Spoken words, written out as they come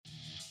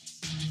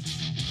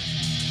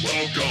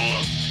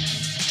Welcome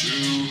to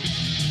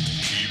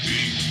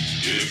Keeping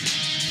It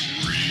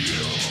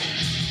Real.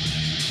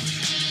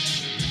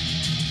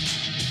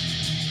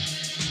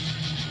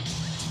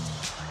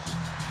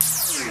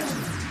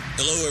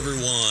 Hello,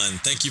 everyone.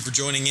 Thank you for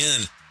joining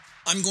in.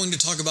 I'm going to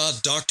talk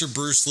about Dr.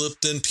 Bruce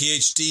Lipton,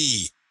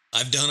 PhD.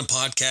 I've done a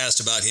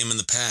podcast about him in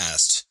the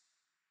past.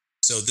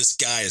 So this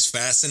guy is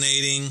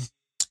fascinating.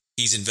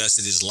 He's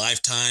invested his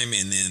lifetime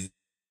in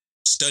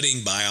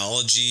studying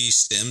biology,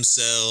 stem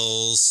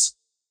cells,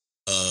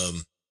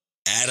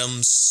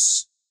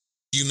 atoms,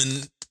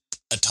 human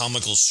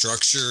atomical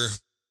structure,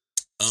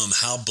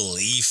 how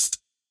belief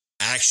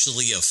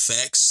actually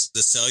affects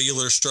the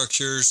cellular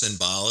structures and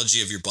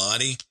biology of your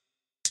body.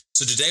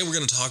 So today we're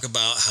going to talk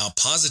about how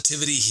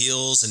positivity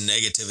heals and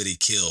negativity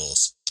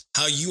kills,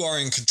 how you are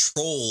in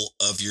control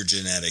of your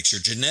genetics.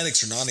 Your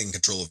genetics are not in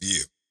control of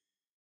you.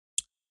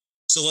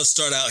 So let's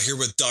start out here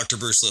with Dr.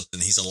 Bruce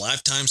Lipton. He's a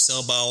lifetime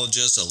cell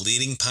biologist, a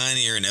leading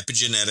pioneer in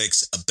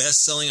epigenetics, a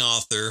best-selling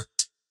author,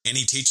 and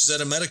he teaches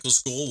at a medical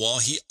school while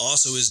he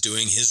also is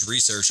doing his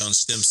research on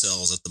stem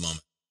cells at the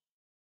moment.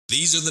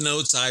 These are the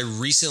notes I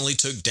recently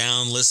took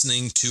down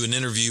listening to an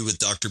interview with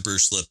Dr.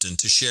 Bruce Lipton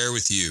to share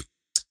with you.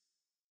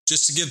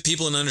 Just to give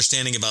people an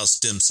understanding about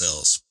stem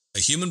cells,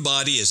 a human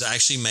body is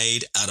actually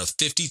made out of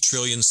 50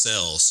 trillion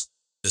cells.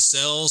 The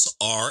cells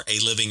are a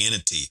living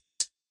entity.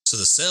 So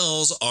the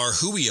cells are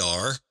who we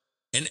are,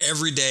 and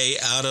every day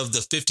out of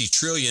the 50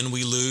 trillion,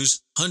 we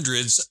lose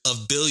hundreds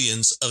of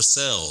billions of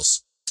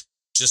cells.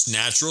 Just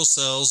natural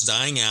cells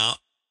dying out,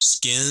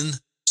 skin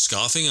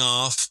sloughing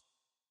off.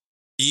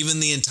 Even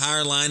the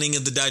entire lining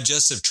of the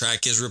digestive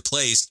tract is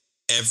replaced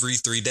every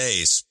 3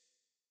 days.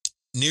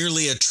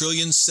 Nearly a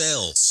trillion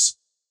cells.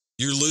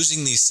 You're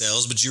losing these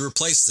cells, but you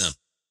replace them.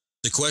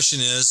 The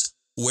question is,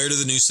 where do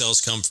the new cells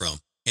come from?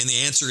 And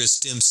the answer is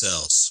stem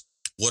cells.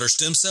 What are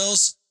stem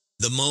cells?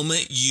 The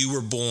moment you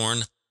were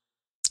born,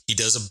 he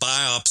does a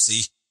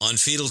biopsy on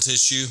fetal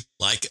tissue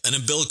like an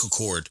umbilical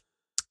cord.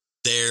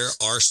 There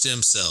are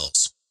stem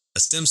cells. A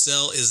stem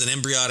cell is an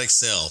embryonic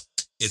cell.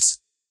 It's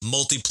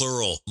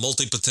multiplural,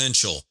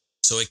 multipotential,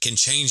 so it can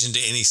change into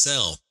any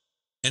cell.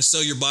 And so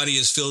your body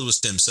is filled with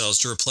stem cells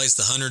to replace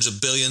the hundreds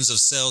of billions of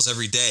cells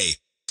every day.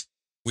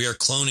 We are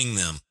cloning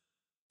them.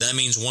 That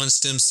means one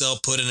stem cell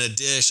put in a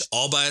dish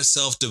all by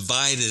itself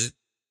divides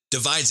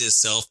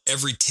itself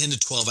every 10 to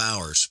 12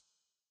 hours.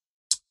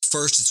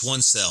 First, it's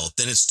one cell,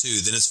 then it's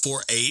two, then it's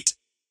 4, 8,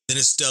 then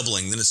it's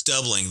doubling, then it's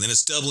doubling, then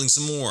it's doubling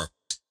some more.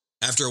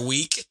 After a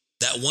week,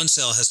 that one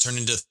cell has turned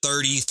into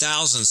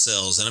 30,000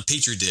 cells in a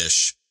petri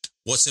dish.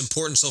 What's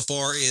important so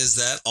far is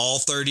that all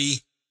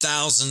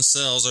 30,000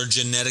 cells are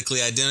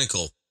genetically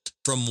identical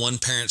from one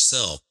parent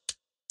cell.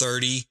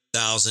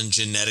 30,000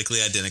 genetically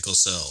identical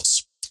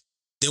cells.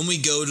 Then we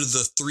go to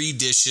the 3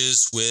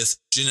 dishes with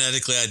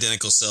genetically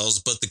identical cells,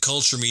 but the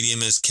culture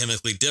medium is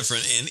chemically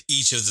different in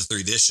each of the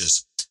 3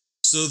 dishes.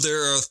 So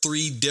there are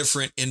 3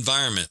 different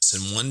environments.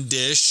 In one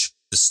dish,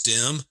 the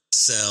stem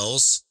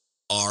cells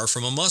are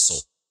from a muscle.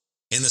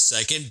 In the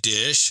second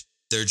dish,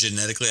 they're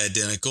genetically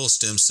identical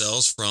stem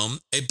cells from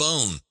a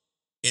bone.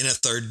 In a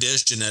third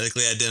dish,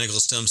 genetically identical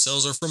stem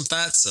cells are from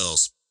fat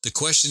cells. The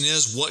question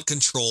is, what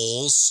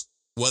controls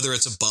whether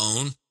it's a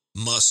bone,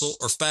 muscle,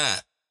 or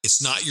fat?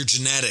 It's not your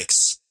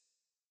genetics.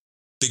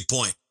 Big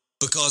point.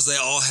 Because they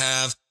all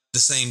have the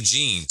same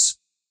genes.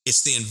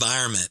 It's the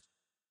environment.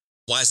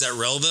 Why is that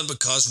relevant?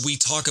 Because we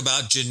talk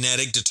about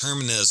genetic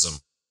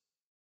determinism.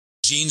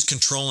 Genes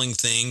controlling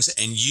things,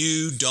 and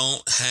you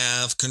don't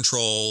have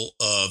control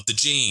of the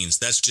genes.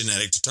 That's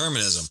genetic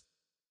determinism.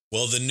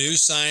 Well, the new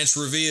science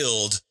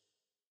revealed,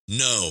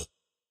 no,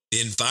 the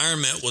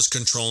environment was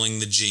controlling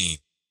the gene.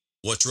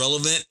 What's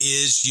relevant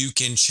is you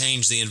can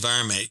change the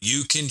environment.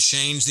 You can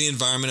change the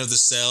environment of the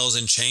cells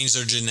and change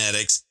their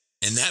genetics,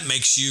 and that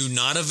makes you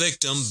not a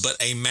victim, but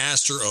a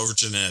master over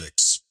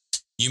genetics.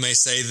 You may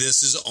say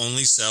this is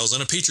only cells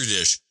in a petri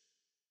dish.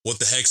 What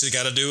the heck's it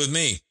got to do with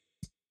me?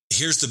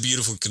 Here's the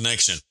beautiful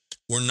connection.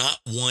 We're not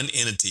one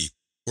entity.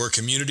 We're a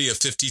community of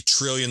 50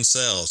 trillion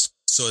cells.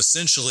 So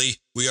essentially,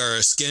 we are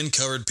a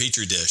skin-covered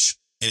petri dish.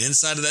 And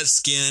inside of that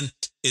skin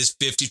is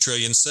 50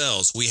 trillion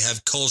cells. We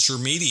have culture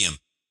medium.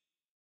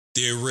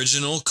 The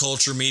original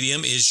culture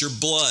medium is your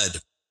blood.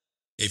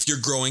 If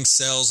you're growing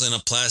cells in a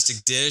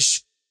plastic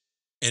dish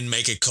and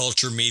make a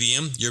culture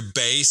medium, your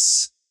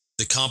base,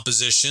 the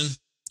composition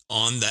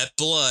on that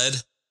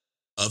blood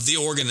of the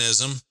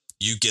organism,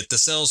 you get the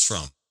cells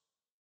from.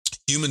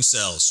 Human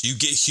cells, you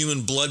get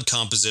human blood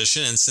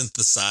composition and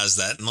synthesize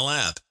that in the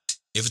lab.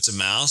 If it's a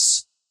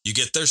mouse, you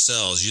get their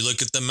cells. You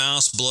look at the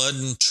mouse blood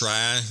and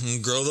try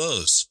and grow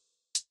those.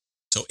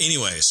 So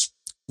anyways,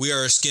 we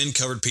are a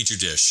skin-covered petri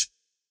dish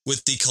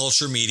with the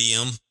culture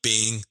medium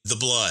being the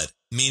blood,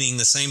 meaning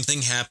the same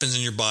thing happens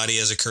in your body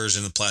as occurs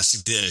in the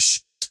plastic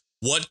dish.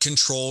 What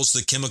controls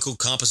the chemical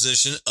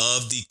composition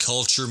of the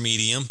culture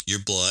medium, your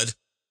blood,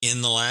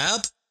 in the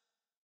lab?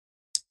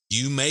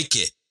 You make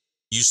it.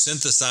 You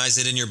synthesize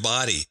it in your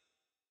body.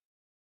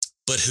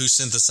 But who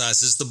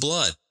synthesizes the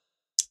blood?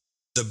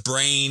 The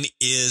brain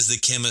is the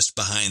chemist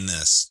behind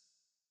this.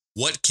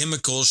 What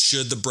chemicals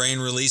should the brain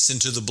release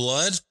into the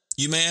blood,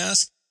 you may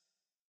ask?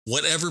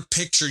 Whatever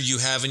picture you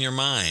have in your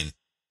mind,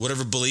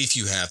 whatever belief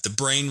you have, the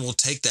brain will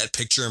take that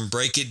picture and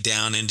break it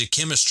down into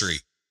chemistry.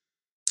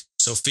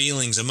 So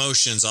feelings,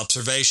 emotions,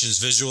 observations,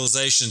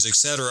 visualizations,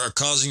 etc. are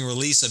causing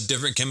release of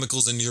different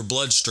chemicals into your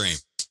bloodstream.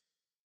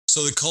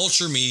 So the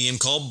culture medium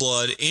called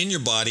blood in your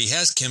body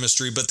has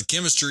chemistry, but the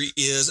chemistry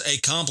is a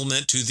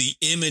complement to the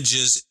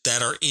images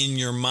that are in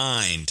your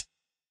mind.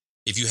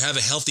 If you have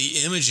a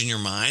healthy image in your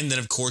mind, then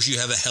of course you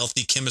have a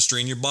healthy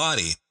chemistry in your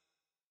body.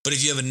 But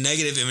if you have a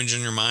negative image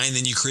in your mind,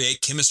 then you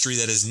create chemistry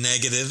that is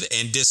negative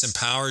and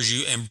disempowers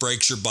you and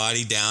breaks your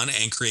body down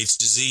and creates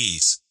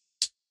disease.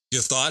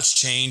 Your thoughts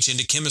change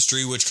into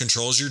chemistry, which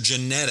controls your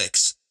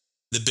genetics.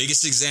 The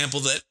biggest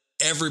example that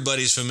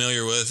everybody's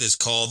familiar with is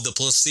called the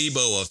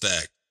placebo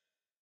effect.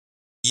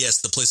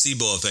 Yes, the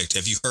placebo effect.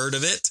 Have you heard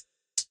of it?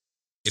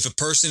 If a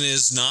person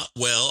is not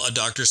well, a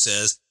doctor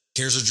says,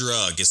 here's a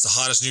drug. It's the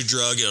hottest new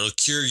drug. It'll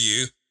cure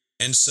you.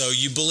 And so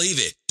you believe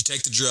it. You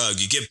take the drug,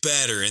 you get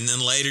better, and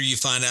then later you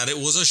find out it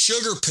was a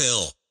sugar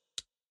pill.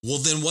 Well,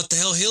 then what the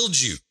hell healed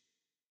you?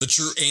 The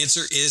true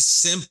answer is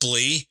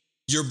simply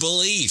your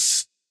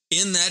belief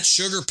in that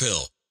sugar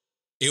pill.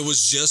 It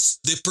was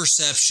just the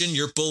perception,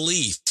 your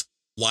belief.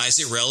 Why is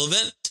it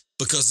relevant?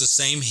 Because the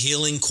same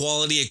healing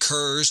quality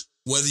occurs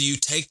whether you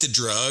take the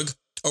drug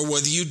or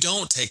whether you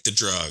don't take the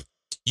drug.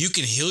 You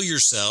can heal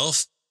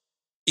yourself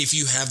if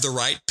you have the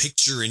right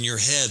picture in your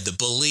head. The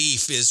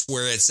belief is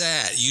where it's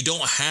at. You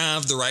don't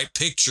have the right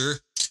picture.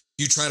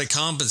 You try to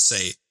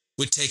compensate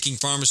with taking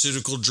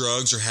pharmaceutical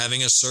drugs or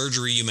having a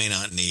surgery you may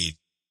not need.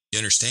 You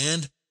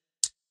understand?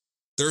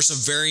 There are some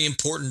very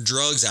important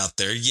drugs out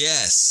there.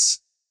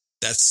 Yes,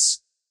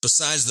 that's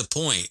besides the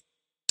point.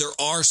 There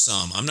are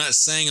some. I'm not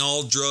saying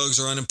all drugs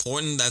are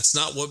unimportant. That's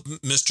not what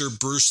Mr.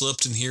 Bruce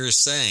Lipton here is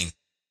saying.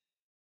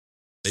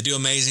 They do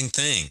amazing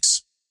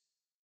things.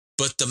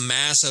 But the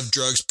mass of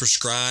drugs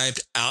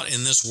prescribed out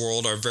in this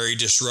world are very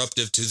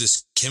disruptive to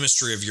this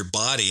chemistry of your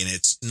body, and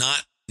it's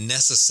not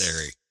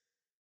necessary.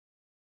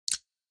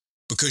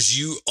 Because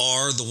you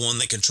are the one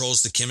that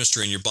controls the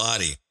chemistry in your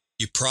body.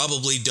 You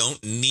probably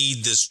don't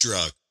need this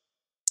drug.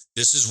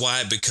 This is why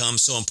it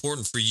becomes so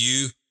important for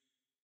you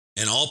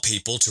and all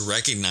people to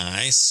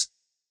recognize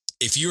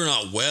if you're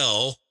not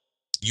well,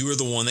 you are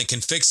the one that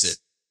can fix it.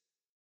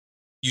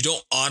 You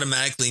don't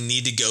automatically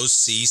need to go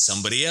see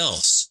somebody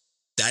else.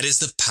 That is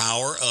the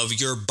power of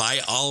your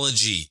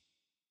biology,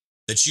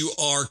 that you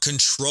are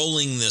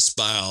controlling this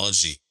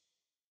biology.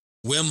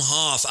 Wim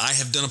Hof, I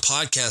have done a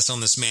podcast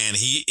on this man.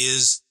 He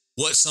is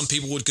what some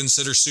people would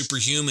consider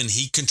superhuman.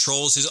 He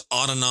controls his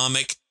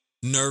autonomic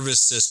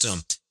nervous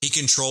system. He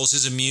controls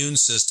his immune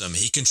system.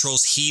 He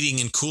controls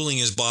heating and cooling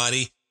his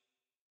body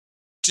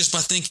just by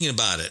thinking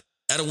about it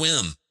at a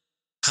whim.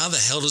 How the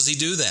hell does he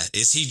do that?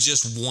 Is he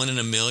just one in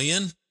a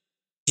million?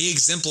 He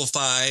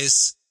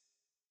exemplifies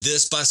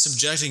this by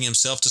subjecting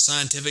himself to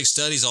scientific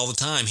studies all the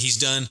time. He's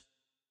done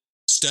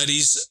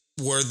studies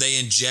where they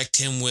inject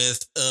him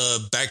with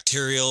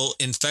bacterial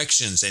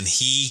infections and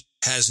he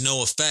has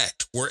no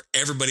effect, where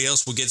everybody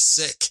else will get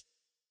sick.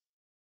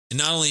 And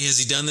not only has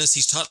he done this,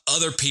 he's taught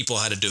other people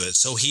how to do it.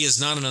 So he is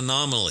not an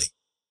anomaly.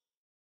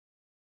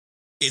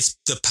 It's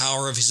the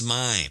power of his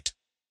mind.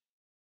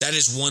 That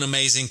is one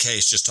amazing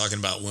case, just talking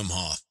about Wim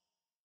Hof.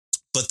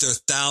 But there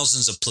are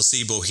thousands of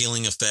placebo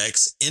healing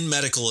effects in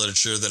medical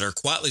literature that are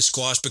quietly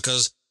squashed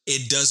because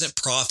it doesn't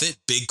profit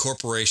big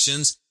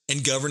corporations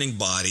and governing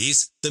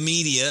bodies, the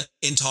media,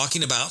 in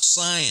talking about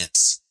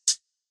science.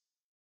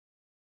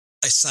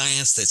 A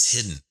science that's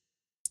hidden,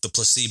 the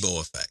placebo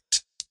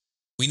effect.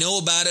 We know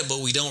about it, but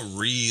we don't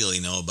really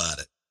know about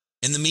it.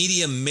 And the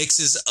media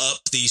mixes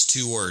up these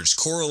two words,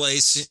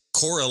 correlation,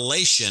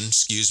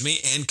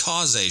 and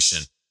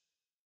causation.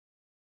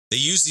 They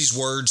use these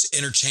words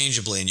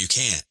interchangeably, and you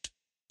can't.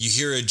 You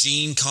hear a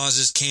gene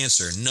causes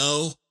cancer.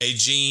 No, a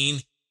gene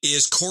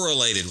is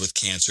correlated with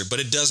cancer, but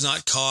it does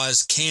not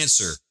cause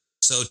cancer.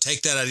 So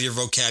take that out of your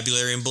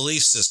vocabulary and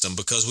belief system,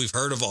 because we've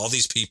heard of all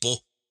these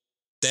people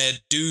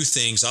that do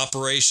things,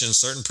 operations,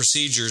 certain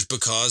procedures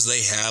because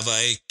they have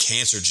a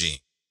cancer gene.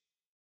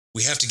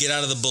 We have to get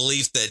out of the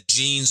belief that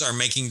genes are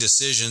making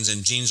decisions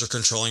and genes are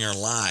controlling our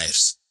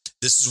lives.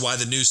 This is why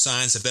the new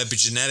science of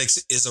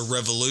epigenetics is a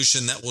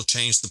revolution that will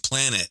change the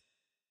planet.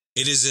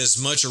 It is as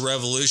much a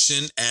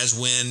revolution as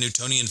when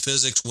Newtonian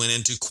physics went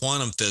into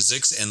quantum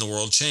physics and the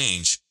world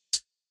changed.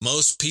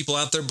 Most people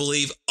out there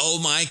believe, oh,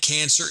 my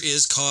cancer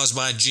is caused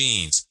by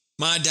genes.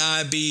 My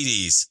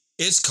diabetes,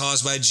 it's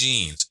caused by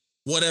genes.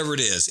 Whatever it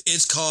is,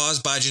 it's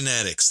caused by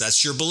genetics.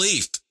 That's your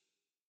belief.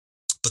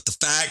 But the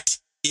fact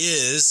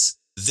is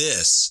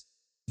this: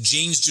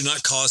 genes do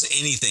not cause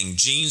anything.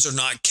 Genes are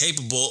not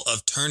capable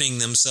of turning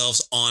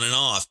themselves on and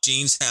off.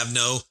 Genes have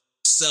no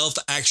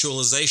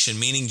self-actualization,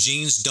 meaning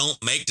genes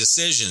don't make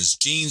decisions.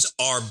 Genes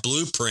are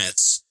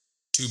blueprints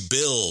to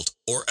build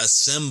or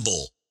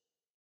assemble.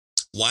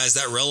 Why is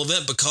that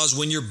relevant? Because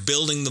when you're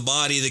building the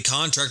body, the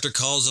contractor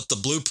calls up the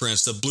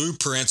blueprints. The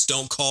blueprints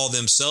don't call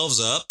themselves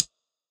up.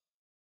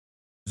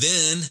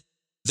 Then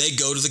They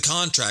go to the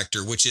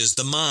contractor, which is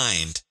the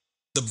mind,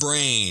 the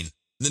brain,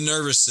 the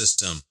nervous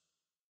system.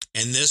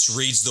 And this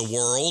reads the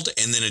world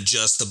and then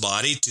adjusts the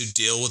body to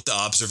deal with the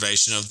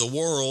observation of the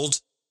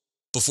world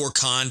before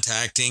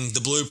contacting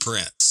the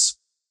blueprints.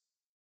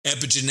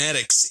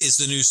 Epigenetics is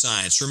the new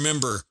science.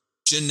 Remember,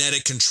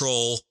 genetic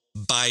control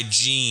by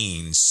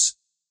genes.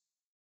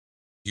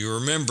 You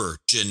remember,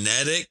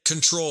 genetic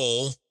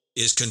control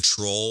is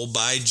control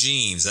by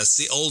genes. That's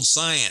the old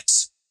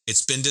science.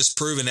 It's been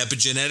disproven.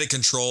 Epigenetic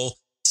control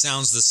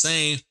sounds the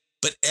same,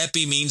 but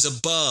epi means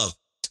above.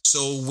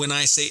 So when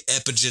I say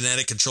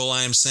epigenetic control,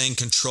 I am saying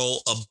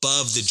control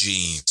above the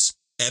genes.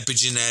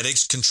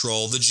 Epigenetics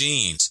control the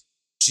genes.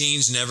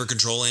 Genes never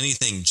control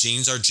anything.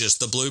 Genes are just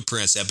the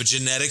blueprints.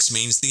 Epigenetics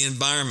means the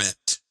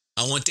environment.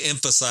 I want to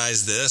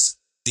emphasize this.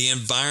 The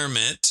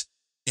environment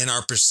and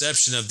our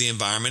perception of the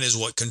environment is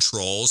what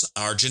controls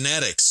our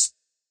genetics.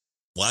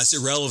 Why is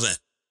it relevant?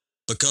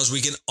 Because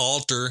we can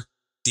alter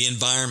the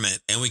environment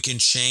and we can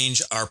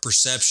change our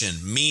perception,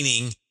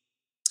 meaning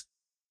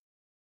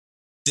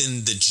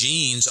then the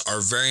genes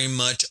are very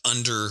much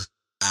under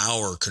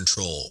our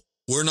control.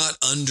 We're not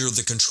under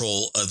the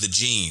control of the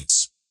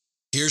genes.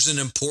 Here's an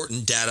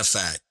important data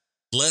fact.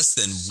 Less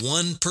than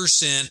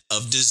 1%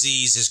 of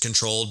disease is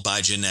controlled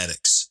by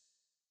genetics.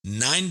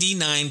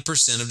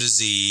 99% of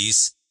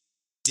disease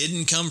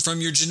didn't come from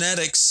your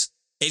genetics.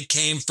 It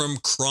came from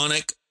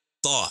chronic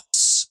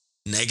thoughts,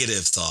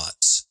 negative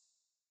thoughts,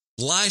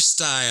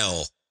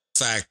 lifestyle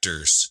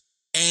factors,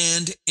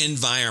 and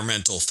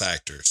environmental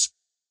factors.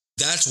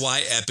 That's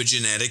why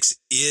epigenetics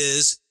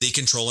is the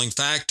controlling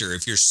factor.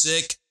 If you're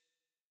sick,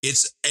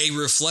 it's a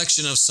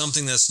reflection of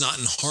something that's not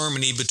in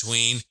harmony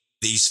between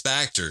these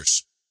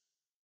factors.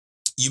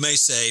 You may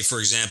say, for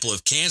example,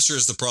 if cancer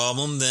is the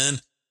problem,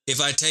 then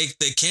if I take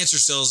the cancer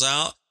cells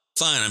out,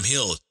 fine, I'm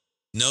healed.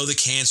 No, the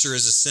cancer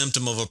is a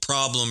symptom of a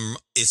problem.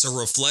 It's a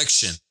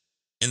reflection.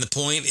 And the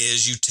point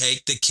is you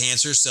take the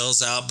cancer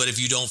cells out, but if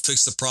you don't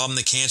fix the problem,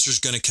 the cancer is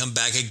going to come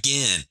back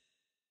again.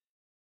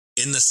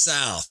 In the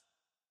South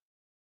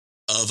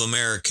of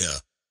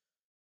America,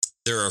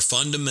 there are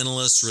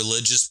fundamentalist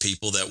religious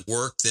people that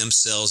work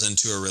themselves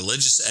into a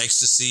religious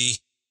ecstasy.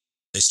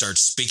 They start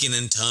speaking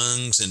in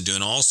tongues and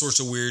doing all sorts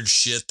of weird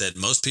shit that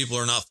most people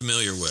are not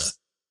familiar with.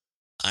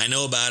 I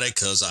know about it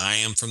because I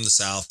am from the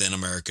South in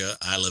America.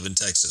 I live in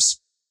Texas.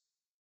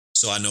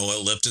 So I know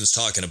what Lipton's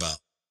talking about.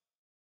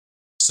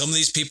 Some of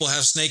these people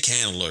have snake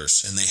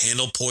handlers and they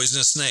handle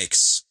poisonous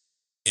snakes.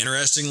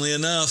 Interestingly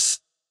enough,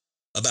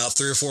 about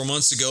 3 or 4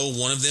 months ago,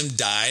 one of them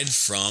died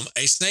from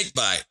a snake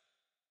bite.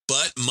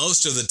 But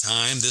most of the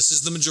time, this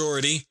is the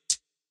majority.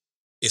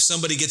 If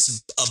somebody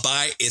gets a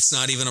bite, it's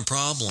not even a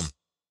problem.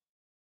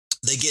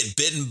 They get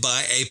bitten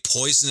by a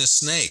poisonous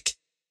snake,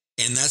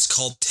 and that's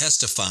called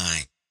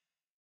testifying.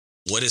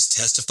 What is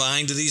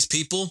testifying to these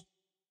people?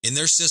 In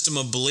their system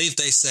of belief,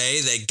 they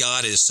say that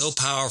God is so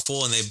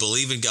powerful and they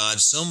believe in God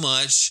so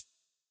much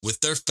with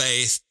their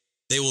faith,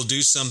 they will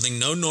do something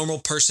no normal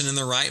person in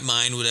their right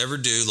mind would ever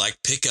do, like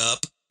pick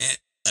up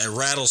a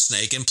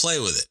rattlesnake and play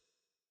with it,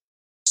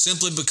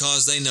 simply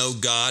because they know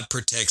God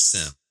protects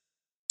them.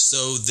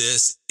 So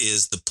this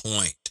is the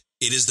point.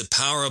 It is the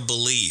power of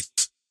belief.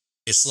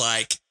 It's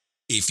like,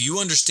 if you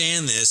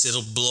understand this,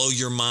 it'll blow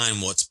your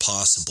mind what's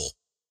possible.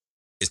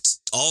 It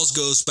all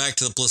goes back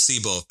to the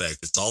placebo effect.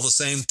 It's all the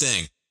same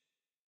thing.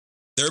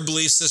 Their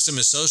belief system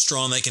is so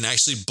strong they can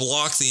actually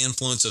block the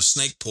influence of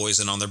snake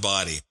poison on their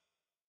body.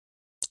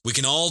 We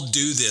can all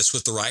do this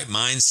with the right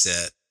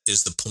mindset,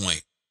 is the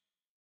point.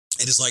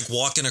 It is like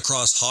walking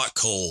across hot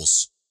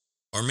coals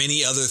or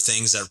many other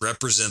things that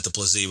represent the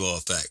placebo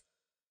effect.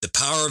 The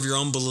power of your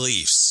own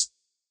beliefs.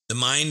 The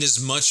mind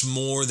is much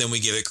more than we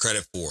give it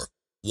credit for.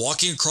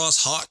 Walking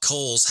across hot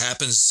coals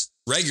happens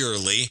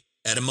regularly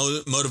at a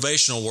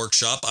motivational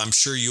workshop. I'm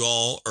sure you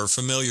all are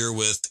familiar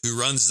with who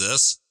runs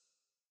this.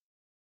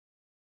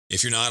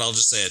 If you're not, I'll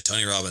just say it,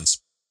 Tony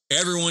Robbins.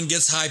 Everyone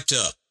gets hyped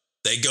up.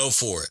 They go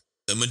for it.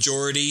 The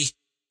majority,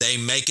 they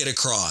make it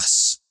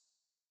across.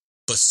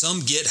 But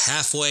some get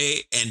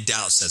halfway and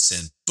doubt sets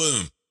in.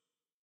 Boom.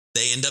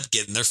 They end up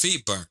getting their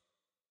feet burned.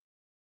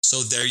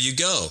 So there you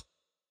go.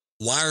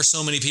 Why are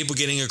so many people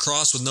getting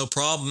across with no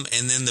problem,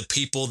 and then the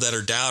people that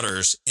are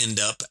doubters end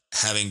up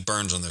having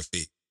burns on their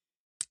feet?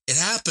 It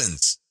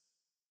happens.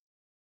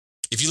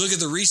 If you look at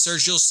the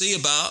research, you'll see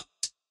about,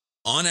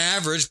 on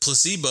average,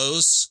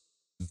 placebos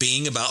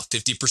being about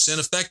 50%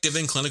 effective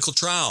in clinical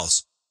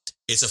trials.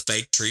 It's a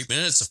fake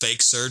treatment, it's a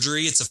fake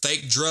surgery, it's a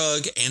fake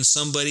drug, and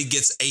somebody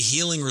gets a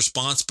healing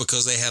response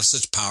because they have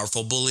such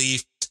powerful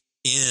belief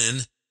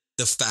in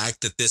the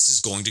fact that this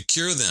is going to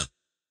cure them.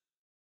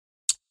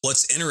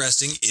 What's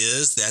interesting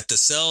is that the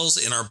cells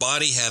in our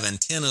body have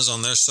antennas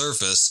on their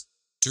surface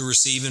to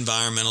receive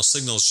environmental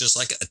signals, just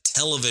like a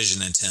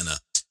television antenna,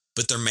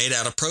 but they're made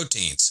out of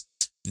proteins.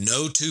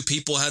 No two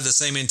people have the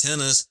same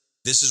antennas.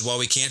 This is why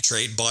we can't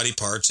trade body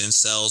parts and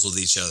cells with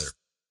each other,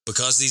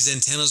 because these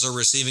antennas are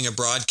receiving a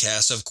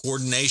broadcast of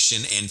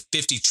coordination, and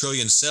 50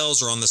 trillion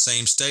cells are on the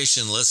same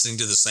station listening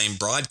to the same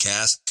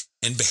broadcast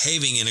and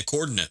behaving in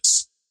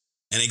accordance.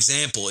 An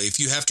example, if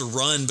you have to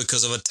run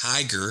because of a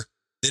tiger,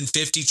 then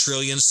 50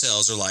 trillion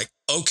cells are like,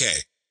 okay,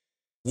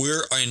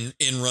 we're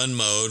in run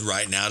mode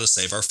right now to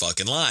save our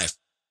fucking life.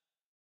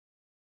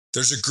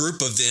 There's a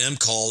group of them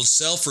called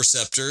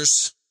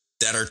self-receptors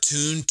that are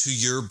tuned to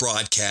your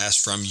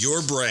broadcast from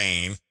your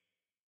brain.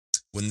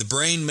 When the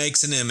brain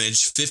makes an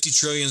image, 50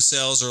 trillion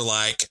cells are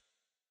like,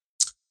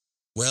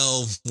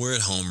 well, we're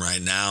at home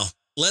right now.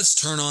 Let's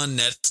turn on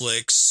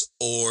Netflix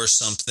or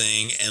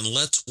something and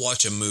let's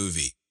watch a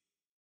movie.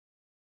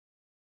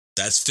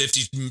 That's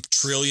 50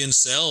 trillion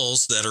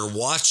cells that are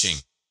watching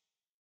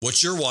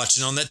what you're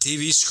watching on that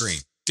TV screen.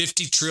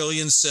 50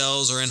 trillion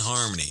cells are in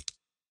harmony.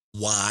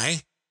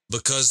 Why?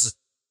 Because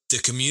the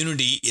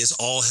community is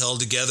all held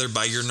together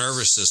by your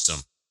nervous system.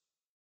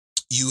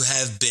 You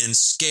have been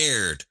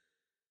scared,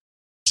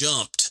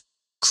 jumped,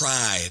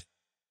 cried,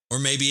 or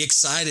maybe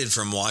excited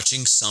from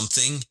watching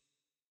something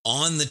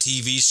on the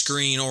TV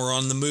screen or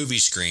on the movie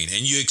screen,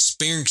 and you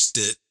experienced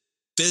it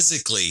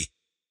physically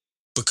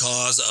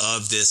because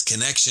of this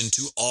connection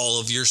to all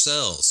of your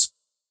cells.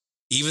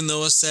 Even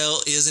though a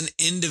cell is an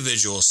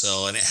individual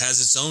cell and it has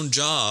its own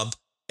job,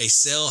 a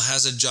cell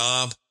has a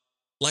job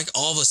like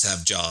all of us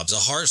have jobs. A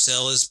heart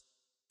cell is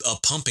a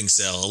pumping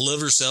cell, a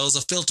liver cell is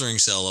a filtering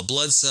cell, a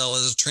blood cell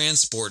is a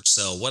transport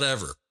cell,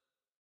 whatever.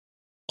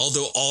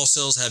 Although all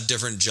cells have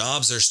different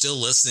jobs, they're still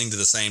listening to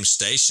the same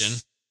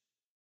station.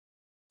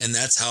 And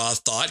that's how a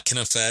thought can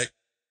affect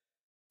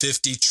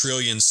 50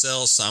 trillion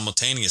cells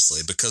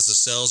simultaneously, because the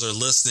cells are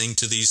listening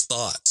to these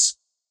thoughts.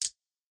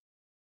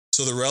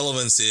 So the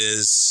relevance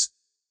is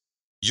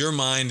your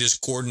mind is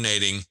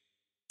coordinating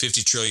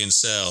 50 trillion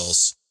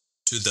cells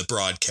to the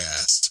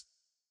broadcast.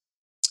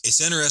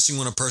 It's interesting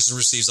when a person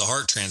receives a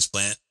heart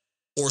transplant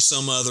or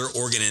some other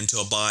organ into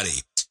a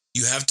body.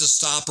 You have to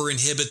stop or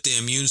inhibit the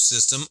immune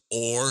system,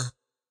 or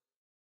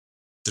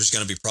there's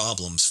going to be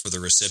problems for the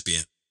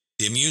recipient.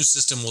 The immune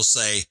system will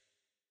say,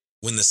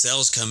 when the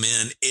cells come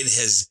in, it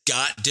has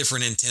got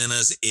different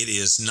antennas. It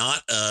is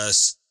not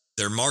us.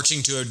 They're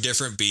marching to a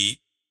different beat.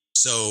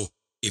 So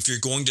if you're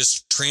going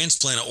to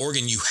transplant an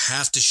organ, you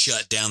have to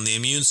shut down the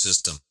immune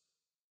system.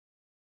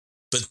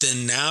 But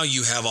then now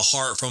you have a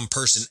heart from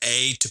person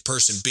A to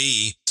person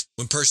B.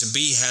 When person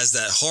B has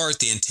that heart,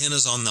 the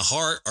antennas on the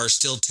heart are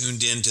still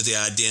tuned into the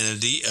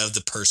identity of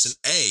the person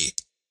A.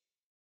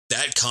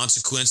 That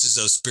consequences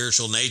of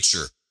spiritual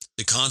nature.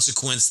 The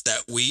consequence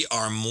that we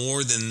are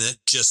more than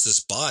just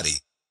this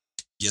body.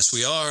 Yes,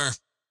 we are.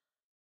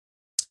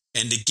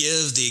 And to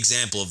give the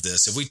example of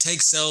this, if we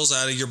take cells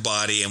out of your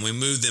body and we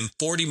move them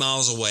 40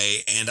 miles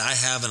away, and I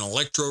have an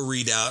electro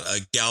readout,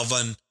 a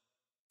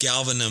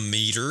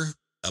galvanometer,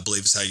 I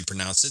believe is how you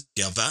pronounce it,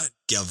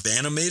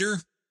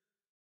 galvanometer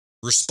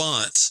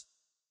response,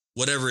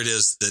 whatever it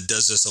is that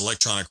does this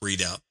electronic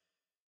readout,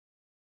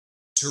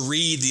 to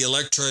read the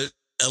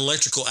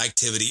electrical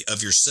activity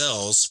of your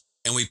cells,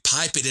 and we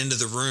pipe it into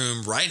the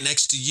room right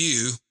next to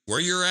you, where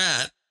you're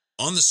at,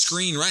 on the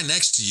screen right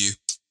next to you,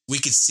 we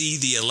could see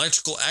the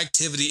electrical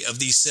activity of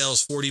these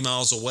cells 40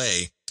 miles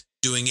away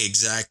doing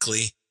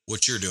exactly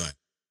what you're doing.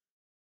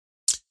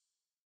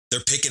 They're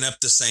picking up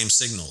the same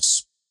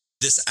signals.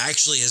 This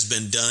actually has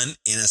been done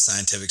in a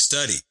scientific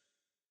study.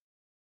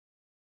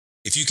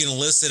 If you can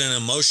elicit an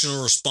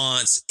emotional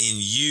response in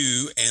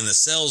you and the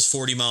cells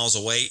 40 miles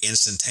away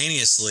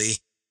instantaneously,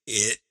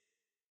 it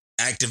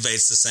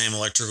activates the same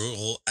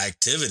electrical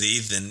activity,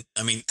 then,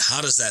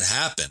 how does that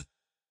happen?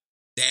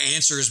 The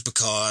answer is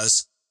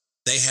because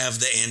they have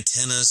the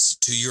antennas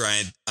to your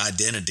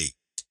identity.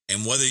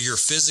 And whether you're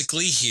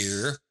physically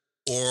here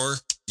or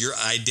your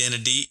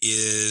identity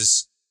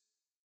is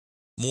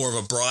more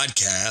of a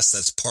broadcast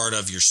that's part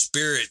of your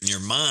spirit and your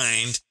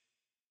mind,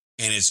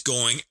 and it's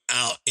going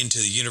out into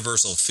the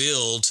universal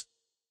field,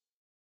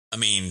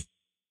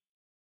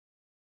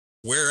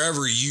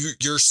 wherever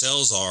your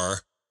cells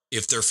are,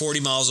 if they're 40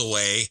 miles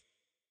away,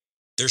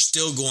 they're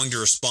still going to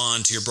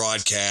respond to your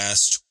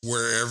broadcast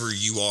wherever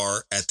you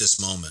are at this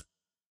moment.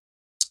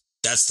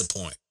 That's the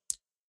point.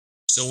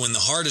 So when the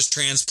heart is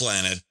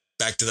transplanted,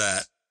 back to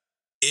that,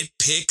 it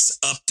picks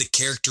up the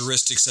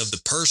characteristics of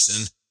the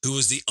person who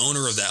is the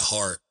owner of that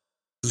heart,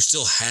 who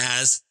still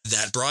has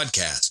that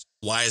broadcast.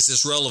 Why is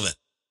this relevant?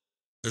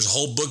 There's a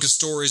whole book of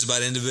stories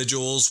about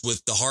individuals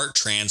with the heart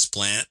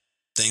transplant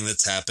thing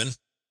that's happened,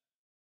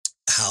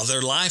 how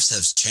their lives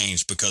have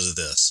changed because of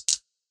this.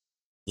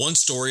 One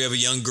story of a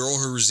young girl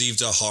who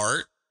received a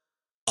heart.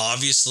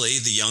 Obviously,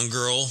 the young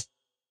girl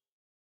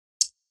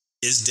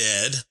is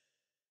dead,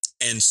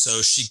 and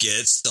so she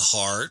gets the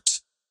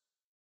heart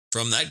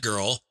from that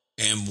girl,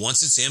 and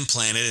once it's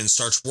implanted and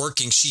starts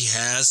working, she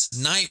has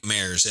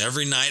nightmares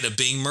every night of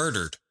being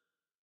murdered.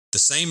 The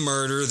same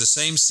murder, the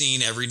same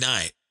scene every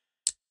night.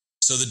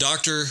 So the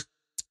doctor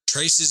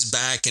traces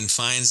back and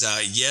finds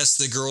out, yes,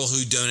 the girl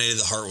who donated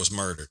the heart was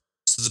murdered.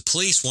 So the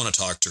police want to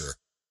talk to her,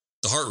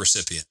 the heart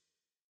recipient.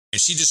 And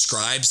she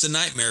describes the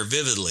nightmare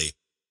vividly,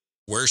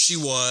 where she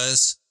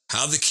was,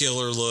 how the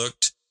killer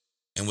looked,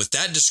 and with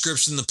that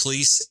description, the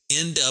police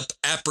end up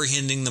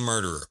apprehending the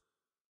murderer.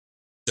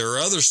 There are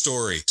other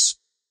stories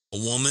A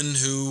woman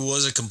who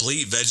was a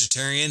complete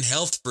vegetarian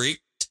health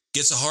freak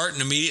gets a heart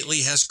and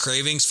immediately has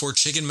cravings for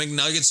chicken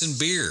McNuggets and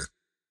beer.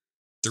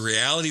 The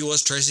reality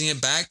was tracing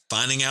it back,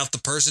 finding out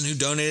the person who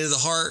donated the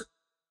heart,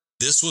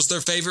 this was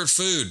their favorite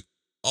food.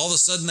 All of a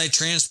sudden they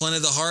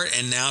transplanted the heart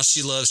and now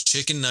she loves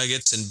chicken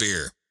nuggets and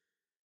beer.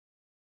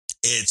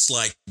 It's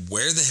like,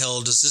 where the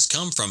hell does this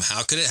come from?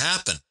 How could it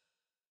happen?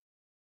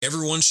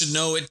 Everyone should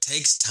know it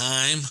takes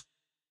time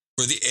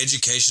for the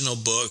educational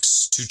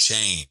books to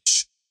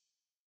change.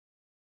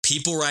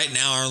 People right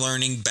now are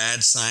learning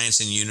bad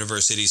science in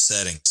university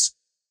settings.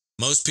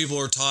 Most people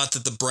are taught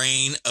that the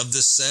brain of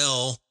the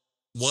cell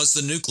was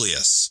the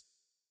nucleus.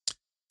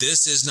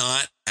 This is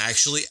not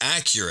actually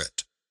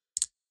accurate.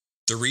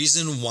 The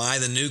reason why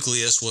the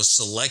nucleus was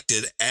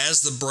selected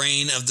as the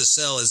brain of the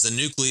cell is the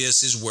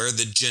nucleus is where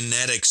the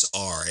genetics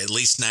are. At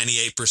least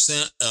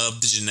 98%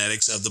 of the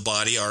genetics of the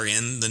body are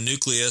in the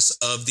nucleus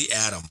of the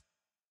atom.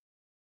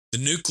 The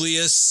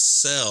nucleus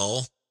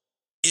cell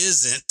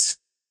isn't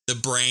the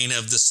brain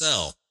of the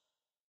cell.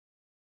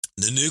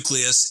 The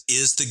nucleus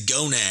is the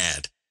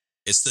gonad.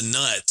 It's the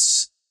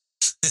nuts.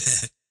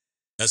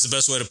 That's the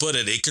best way to put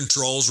it. It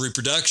controls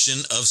reproduction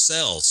of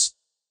cells.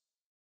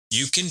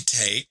 You can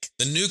take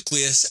the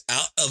nucleus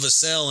out of a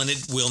cell and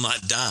it will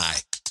not die.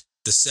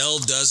 The cell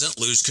doesn't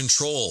lose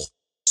control.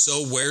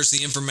 So where's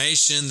the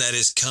information that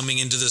is coming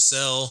into the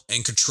cell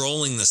and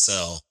controlling the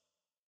cell?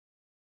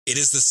 It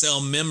is the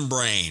cell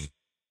membrane.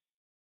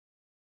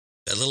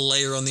 That little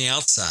layer on the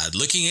outside.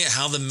 Looking at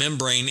how the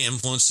membrane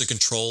influenced the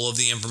control of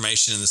the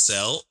information in the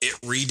cell, it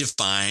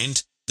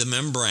redefined the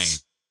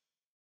membrane.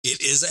 It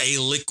is a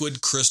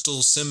liquid crystal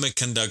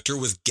semiconductor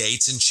with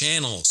gates and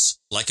channels,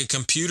 like a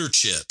computer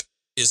chip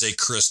is a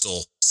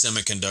crystal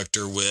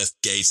semiconductor with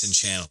gates and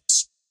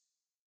channels.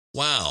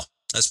 Wow,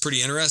 that's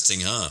pretty interesting,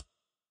 huh?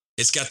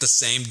 It's got the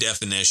same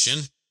definition,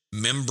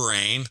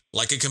 membrane,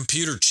 like a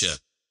computer chip.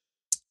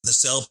 The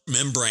cell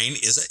membrane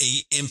is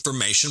an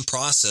information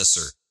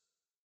processor.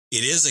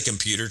 It is a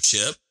computer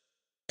chip,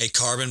 a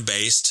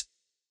carbon-based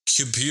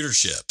computer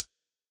chip.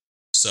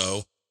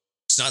 So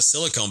it's not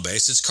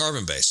silicone-based, it's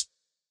carbon-based.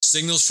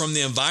 Signals from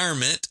the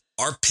environment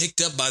are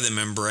picked up by the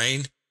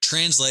membrane,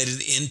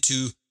 translated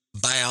into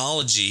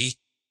biology,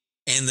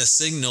 and the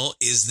signal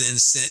is then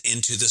sent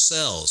into the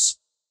cells.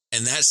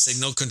 And that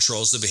signal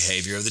controls the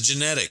behavior of the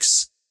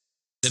genetics.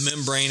 The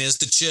membrane is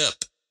the chip.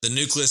 The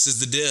nucleus is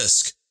the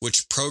disk,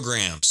 which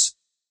programs.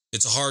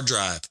 It's a hard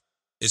drive.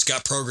 It's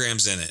got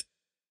programs in it.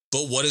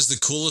 But what is the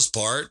coolest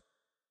part?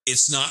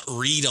 It's not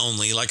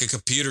read-only like a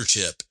computer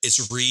chip.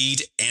 It's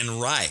read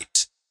and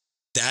write.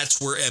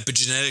 That's where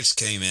epigenetics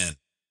came in.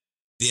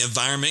 The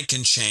environment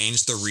can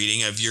change the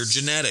reading of your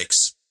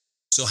genetics.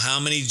 So how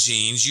many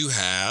genes you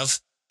have,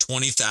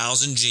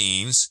 20,000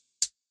 genes,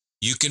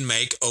 you can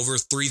make over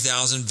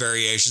 3,000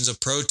 variations of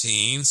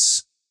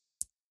proteins,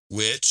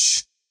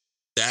 which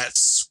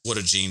that's what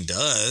a gene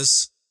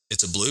does.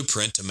 It's a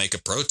blueprint to make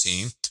a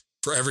protein.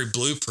 For every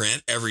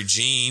blueprint, every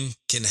gene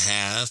can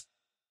have,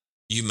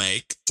 you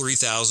make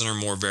 3,000 or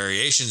more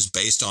variations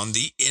based on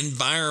the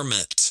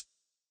environment.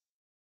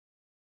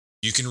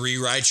 You can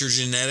rewrite your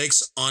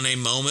genetics on a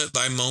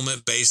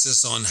moment-by-moment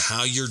basis on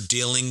how you're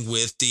dealing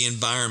with the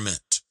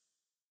environment.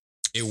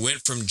 It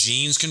went from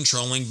genes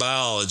controlling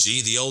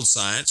biology, the old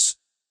science,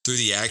 through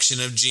the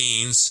action of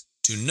genes,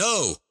 to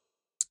no.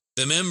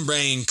 The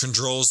membrane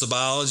controls the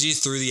biology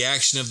through the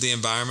action of the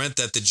environment,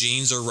 that the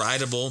genes are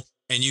writable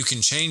and you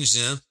can change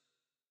them.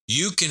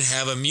 You can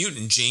have a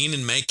mutant gene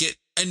and make it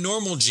a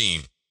normal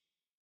gene.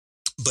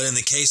 But in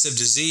the case of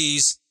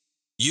disease,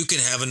 you can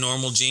have a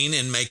normal gene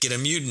and make it a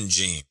mutant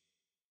gene.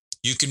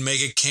 You can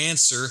make a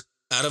cancer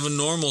out of a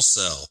normal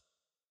cell.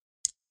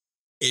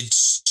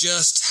 It's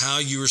just how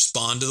you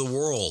respond to the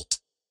world.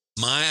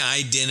 My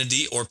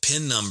identity or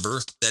PIN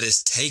number that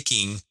is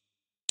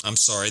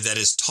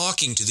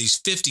talking to these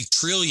 50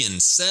 trillion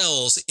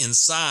cells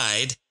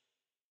inside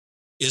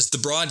is the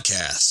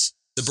broadcast.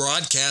 The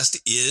broadcast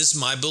is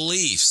my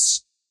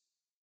beliefs,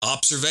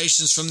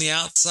 observations from the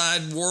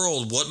outside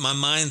world, what my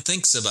mind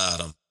thinks about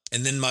them.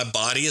 And then my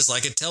body is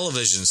like a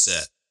television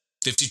set.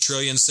 50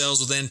 trillion cells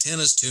with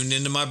antennas tuned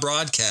into my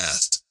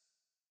broadcast.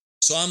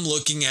 So I'm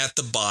looking at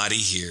the body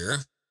here.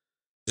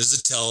 There's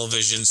a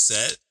television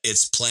set.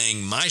 It's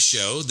playing my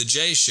show, The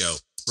Jay Show,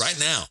 right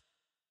now.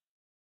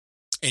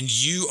 And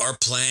you are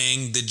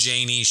playing the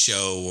Janie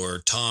Show or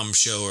Tom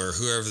Show or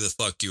whoever the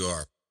fuck you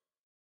are.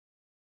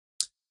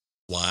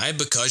 Why?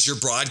 Because your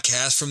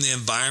broadcast from the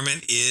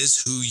environment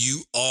is who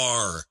you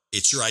are.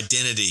 It's your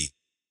identity.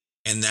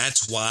 And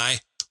that's why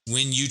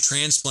when you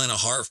transplant a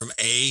heart from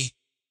A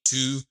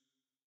to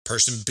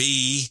person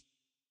B,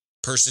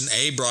 person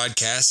A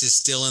broadcast is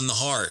still in the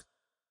heart,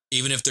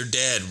 even if they're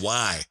dead.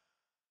 Why?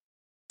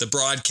 The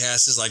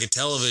broadcast is like a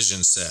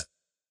television set.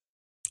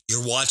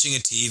 You're watching a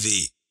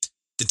TV.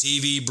 The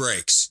TV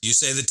breaks. You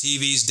say the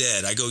TV's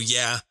dead. I go,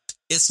 yeah,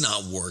 it's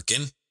not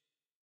working.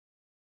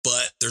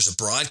 But there's a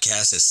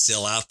broadcast that's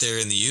still out there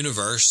in the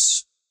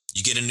universe.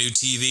 You get a new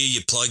TV,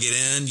 you plug it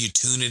in, you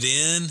tune it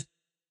in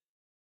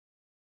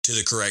to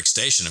the correct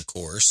station, of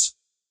course.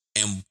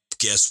 And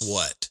guess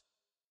what?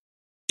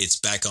 It's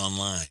back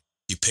online.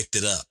 You picked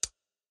it up.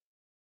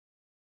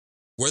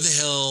 Where the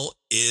hell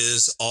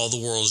is all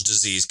the world's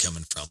disease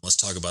coming from? Let's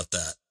talk about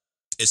that.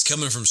 It's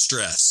coming from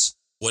stress.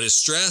 What is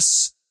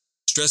stress?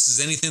 Stress is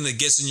anything that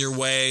gets in your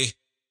way.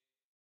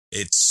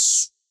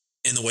 It's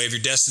in the way of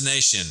your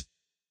destination.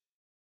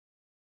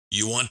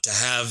 You want to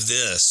have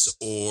this,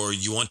 or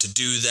you want to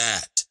do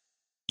that.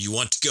 You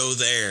want to go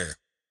there.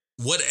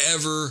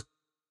 Whatever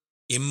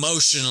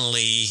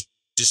emotionally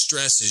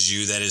distresses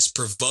you, that is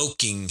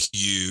provoking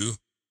you,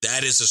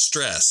 that is a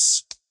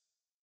stress.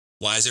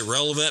 Why is it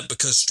relevant?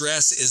 Because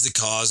stress is the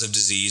cause of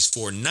disease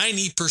for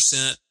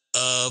 90%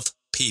 of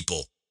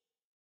people.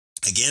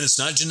 Again, it's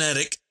not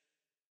genetic.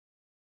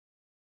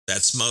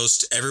 That's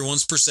most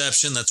everyone's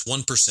perception. That's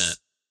 1%.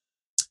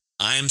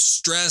 I am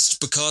stressed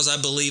because I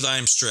believe I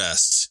am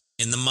stressed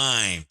in the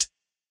mind.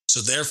 So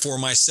therefore,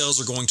 my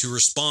cells are going to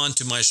respond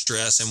to my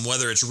stress, and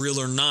whether it's real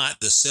or not,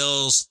 the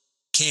cells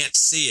can't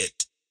see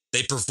it.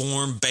 They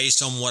perform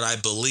based on what I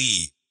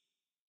believe.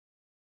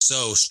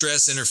 So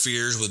stress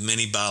interferes with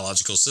many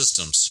biological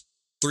systems.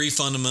 3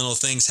 fundamental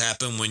things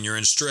happen when you're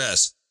in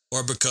stress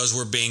or because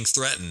we're being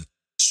threatened.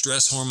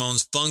 Stress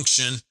hormones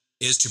function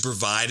is to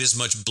provide as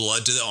much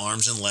blood to the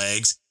arms and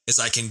legs as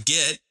I can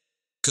get,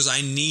 because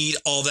I need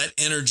all that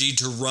energy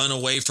to run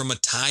away from a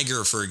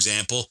tiger, for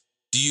example.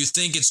 Do you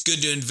think it's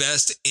good to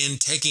invest in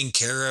taking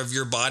care of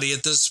your body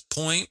at this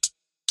point?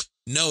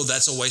 No,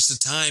 that's a waste of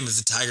time. If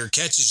the tiger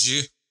catches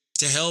you,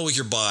 to hell with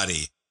your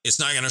body. It's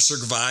not going to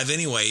survive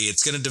anyway.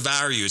 It's going to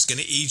devour you. It's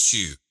going to eat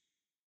you.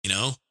 You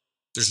know,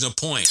 there's no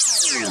point.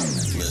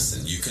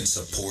 Listen, you can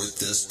support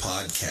this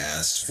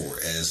podcast for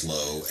as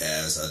low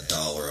as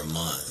 $1 a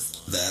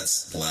month.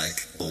 That's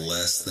like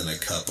less than a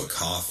cup of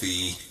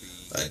coffee,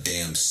 a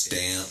damn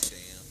stamp.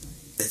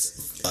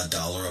 It's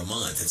 $1 a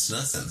month. It's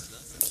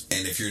nothing.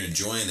 And if you're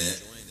enjoying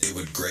it, it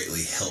would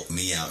greatly help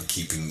me out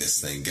keeping this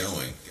thing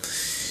going.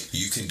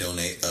 You can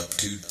donate up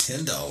to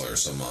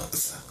 $10 a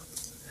month.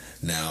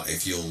 Now,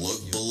 if you'll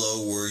look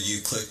below where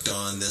you clicked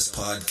on this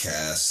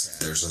podcast,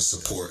 there's a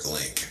support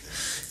link.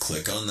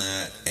 Click on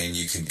that, and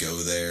you can go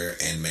there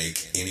and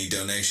make any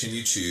donation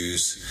you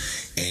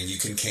choose, and you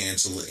can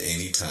cancel at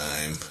any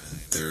time.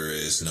 There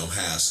is no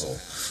hassle.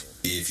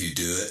 If you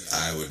do it,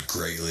 I would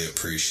greatly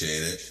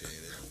appreciate it.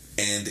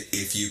 And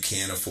if you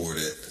can't afford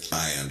it,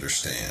 I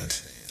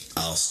understand.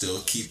 I'll still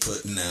keep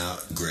putting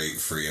out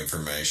great free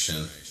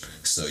information,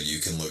 so you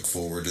can look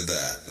forward to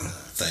that.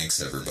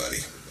 Thanks, everybody.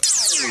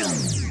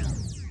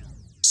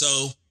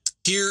 So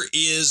here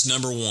is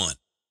number 1.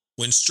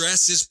 When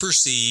stress is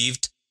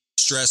perceived,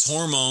 stress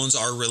hormones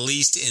are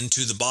released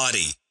into the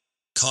body,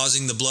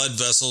 causing the blood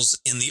vessels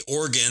in the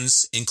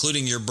organs,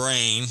 including your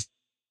brain,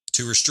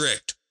 to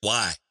restrict.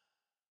 Why?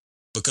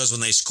 Because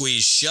when they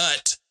squeeze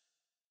shut,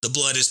 the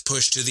blood is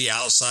pushed to the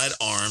outside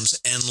arms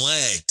and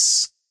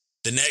legs.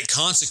 The net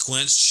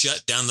consequence,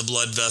 shut down the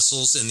blood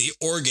vessels in the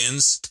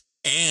organs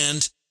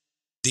and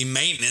the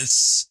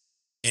maintenance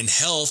and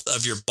health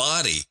of your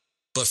body.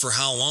 But for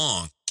how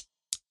long?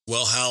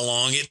 Well, how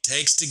long it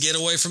takes to get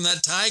away from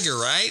that tiger,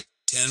 right?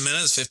 10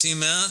 minutes, 15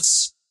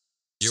 minutes.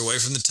 You're away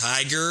from the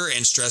tiger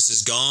and stress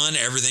is gone.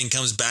 Everything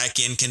comes back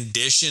in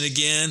condition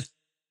again.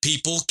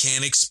 People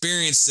can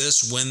experience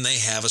this when they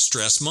have a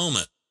stress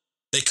moment.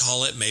 They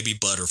call it maybe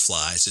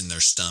butterflies in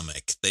their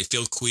stomach. They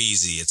feel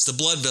queasy. It's the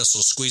blood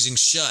vessels squeezing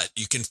shut.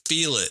 You can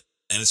feel it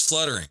and it's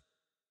fluttering.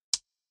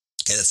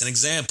 Okay, that's an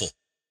example.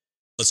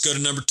 Let's go to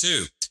number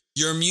 2.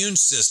 Your immune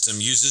system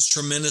uses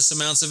tremendous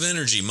amounts of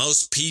energy.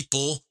 Most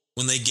people,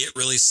 when they get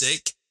really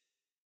sick,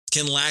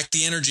 can lack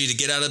the energy to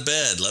get out of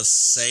bed. Let's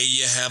say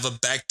you have a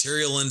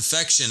bacterial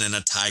infection and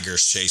a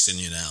tiger's chasing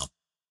you now.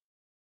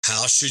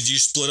 How should you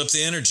split up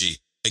the energy?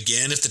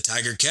 Again, if the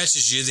tiger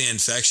catches you, the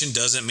infection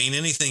doesn't mean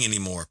anything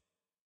anymore.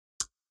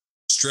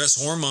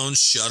 Stress hormones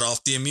shut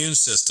off the immune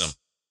system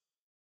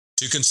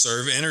to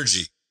conserve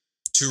energy,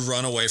 to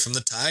run away from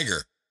the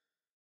tiger.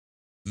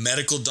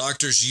 Medical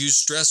doctors use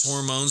stress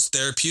hormones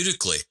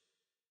therapeutically.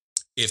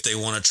 If they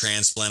want to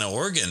transplant an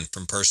organ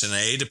from person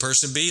A to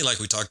person B, like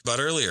we talked about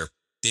earlier,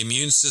 the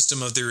immune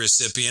system of the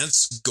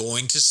recipient's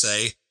going to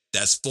say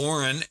that's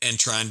foreign and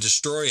try and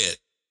destroy it.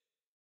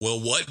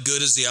 Well, what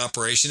good is the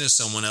operation if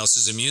someone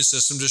else's immune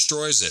system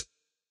destroys it?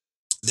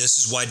 This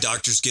is why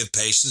doctors give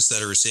patients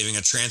that are receiving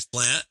a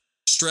transplant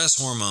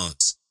stress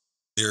hormones.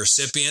 The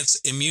recipient's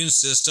immune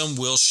system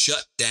will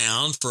shut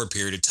down for a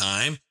period of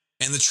time,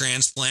 and the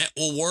transplant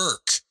will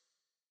work.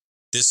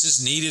 This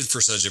is needed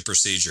for such a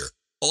procedure.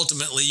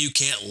 Ultimately, you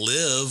can't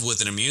live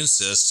with an immune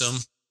system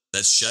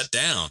that's shut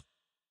down.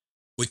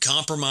 We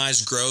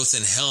compromise growth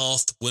and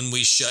health when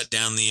we shut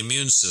down the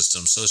immune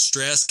system, so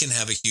stress can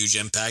have a huge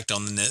impact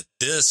on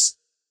this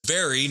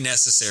very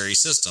necessary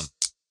system.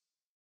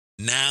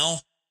 Now,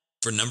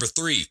 for number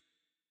 3.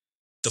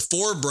 The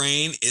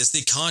forebrain is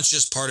the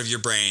conscious part of your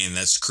brain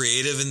that's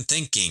creative and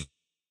thinking.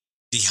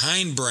 The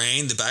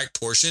hindbrain, the back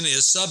portion,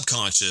 is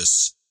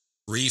subconscious,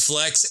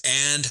 reflex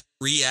and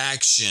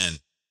reaction,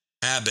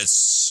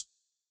 habits.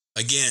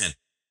 Again,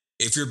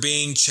 if you're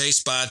being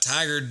chased by a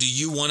tiger, do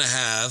you want to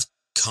have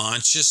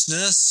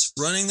consciousness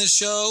running the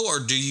show, or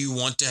do you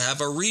want to have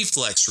a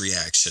reflex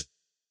reaction?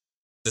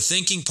 The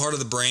thinking part of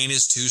the brain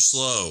is too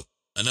slow.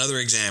 Another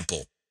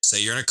example,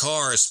 say you're in a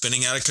car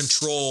spinning out of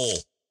control.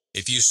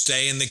 If you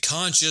stay in the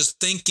conscious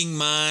thinking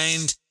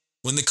mind,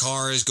 when the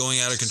car is going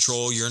out of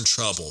control, you're in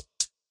trouble.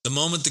 The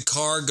moment the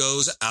car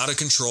goes out of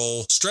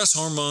control, stress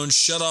hormones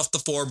shut off the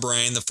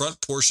forebrain, the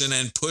front portion,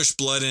 and push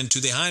blood into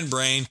the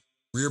hindbrain,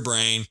 rear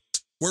brain,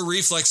 where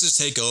reflexes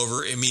take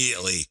over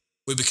immediately.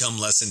 We become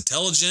less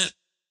intelligent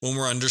when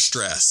we're under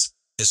stress.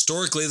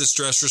 Historically, the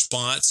stress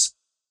response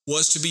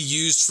was to be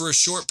used for a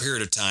short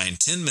period of time,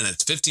 10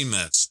 minutes, 15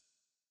 minutes.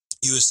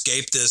 You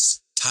escape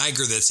this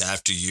tiger that's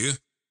after you,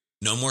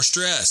 no more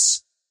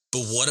stress.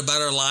 But what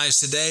about our lives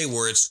today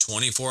where it's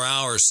 24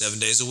 hours, 7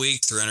 days a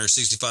week,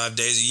 365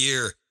 days a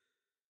year,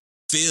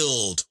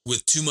 filled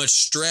with too much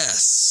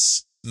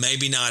stress?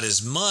 Maybe not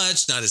as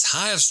much, not as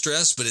high of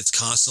stress, but it's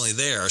constantly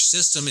there. Our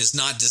system is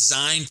not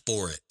designed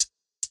for it.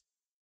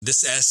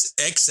 This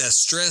excess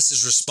stress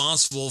is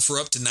responsible for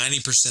up to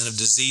 90% of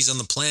disease on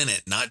the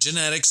planet, not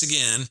genetics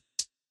again.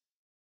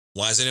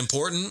 Why is it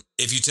important?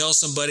 If you tell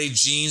somebody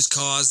genes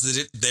cause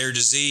their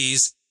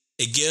disease,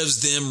 it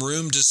gives them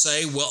room to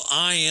say, well,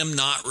 I am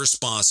not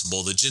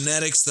responsible. The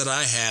genetics that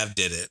I have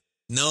did it.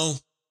 No,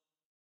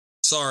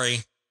 sorry.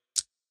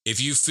 If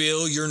you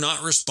feel you're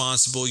not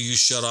responsible, you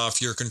shut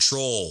off your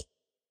control.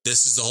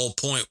 This is the whole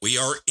point. We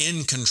are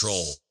in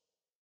control.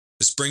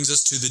 This brings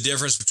us to the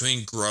difference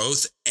between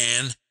growth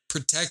and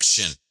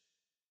protection.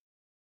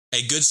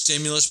 A good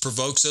stimulus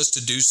provokes us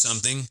to do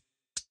something.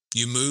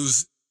 You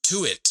move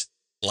to it,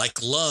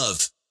 like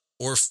love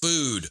or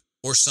food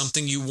or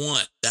something you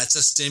want. That's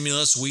a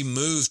stimulus we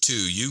move to.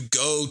 You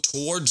go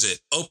towards it,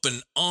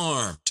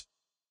 open-armed.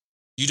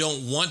 You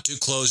don't want to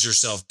close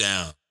yourself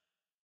down.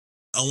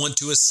 I want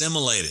to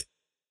assimilate it.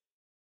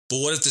 But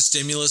what if the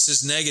stimulus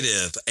is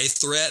negative, a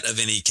threat of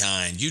any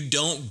kind? You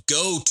don't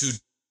go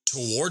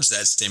towards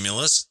that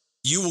stimulus.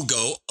 You will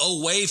go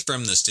away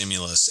from the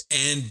stimulus.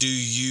 And do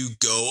you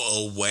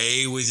go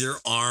away with your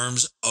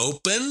arms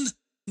open?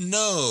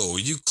 No,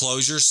 you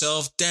close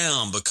yourself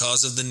down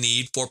because of the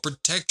need for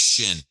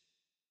protection.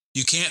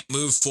 You can't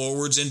move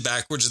forwards and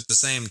backwards at the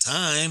same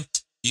time.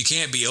 You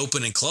can't be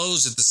open and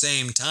closed at the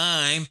same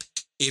time.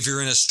 If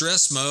you're in a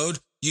stress mode,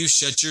 you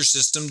shut your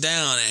system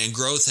down and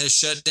growth has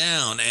shut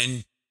down,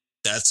 and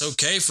that's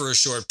okay for a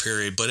short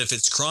period. But if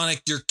it's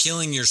chronic, you're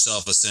killing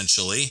yourself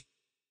essentially.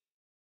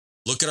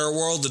 Look at our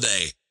world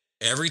today.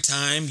 Every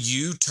time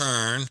you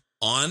turn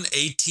on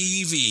a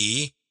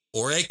TV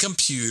or a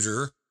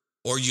computer,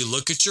 or you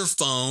look at your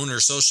phone or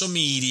social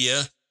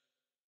media,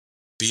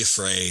 be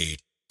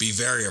afraid. Be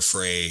very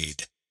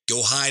afraid.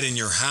 Go hide in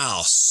your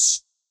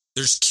house.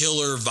 There's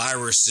killer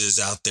viruses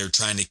out there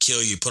trying to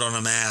kill you. Put on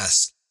a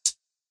mask.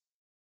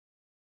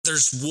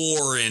 There's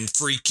war in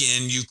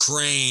freaking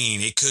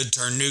Ukraine. It could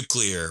turn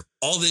nuclear.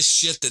 All this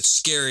shit that's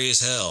scary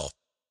as hell.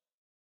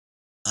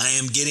 I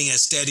am getting a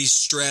steady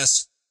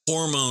stress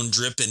hormone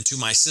drip into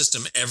my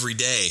system every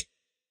day.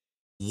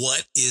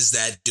 What is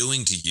that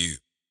doing to you?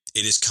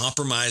 It is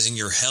compromising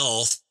your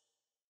health.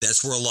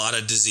 That's where a lot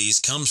of disease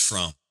comes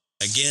from.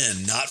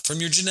 Again, not from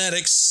your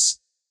genetics.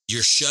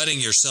 You're shutting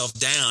yourself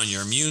down.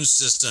 Your immune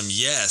system,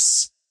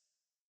 yes.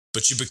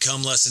 But you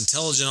become less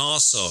intelligent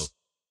also.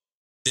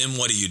 Then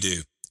what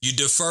do? You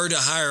defer to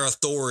higher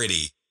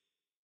authority.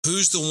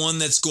 Who's the one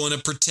that's going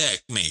to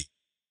protect me?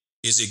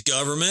 Is it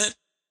government?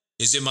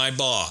 Is it my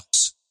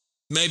boss?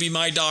 Maybe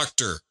my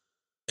doctor,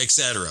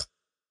 etc.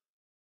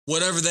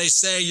 Whatever they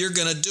say, you're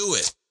going to do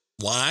it.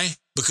 Why?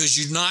 Because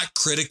you're not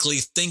critically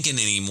thinking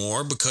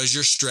anymore because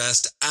you're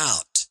stressed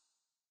out.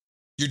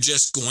 You're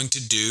just going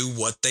to do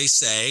what they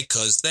say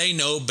because they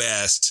know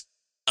best.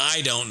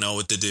 I don't know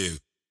what to do.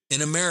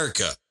 In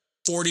America,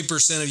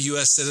 40% of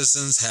U.S.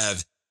 citizens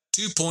have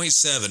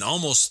 2.7,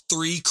 almost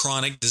 3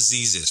 chronic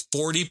diseases.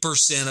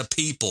 40% of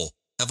people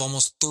have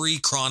almost 3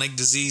 chronic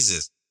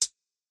diseases.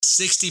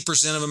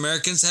 60% of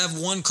Americans have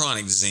 1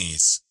 chronic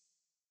disease.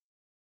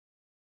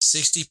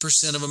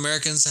 60% of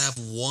Americans have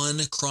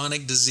 1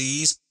 chronic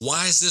disease.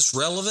 Why is this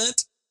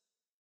relevant?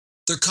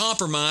 They're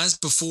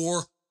compromised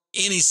before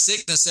any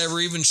sickness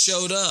ever even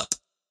showed up.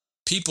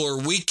 People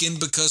are weakened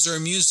because their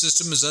immune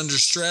system is under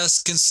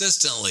stress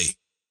consistently.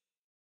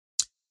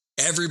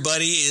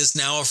 Everybody is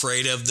now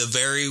afraid of the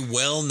very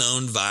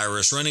well-known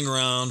virus running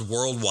around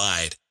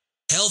worldwide.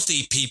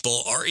 Healthy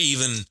people are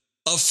even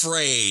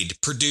afraid,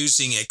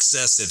 producing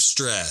excessive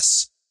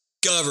stress.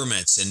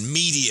 Governments and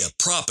media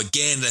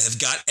propaganda have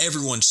got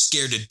everyone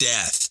scared to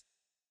death.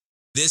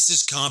 This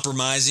is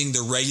compromising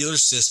the regular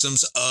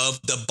systems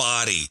of the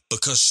body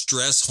because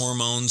stress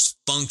hormones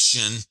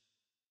function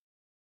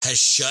has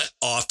shut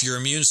off your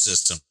immune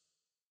system.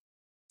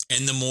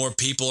 And the more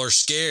people are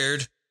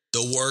scared,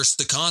 the worse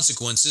the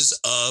consequences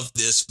of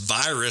this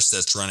virus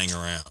that's running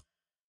around.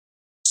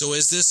 So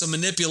is this a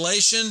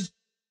manipulation?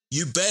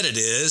 You bet it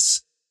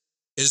is.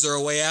 Is there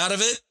a way out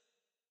of it?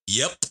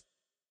 Yep.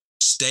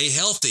 Stay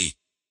healthy.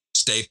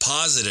 Stay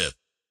positive.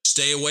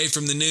 Stay away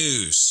from the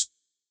news.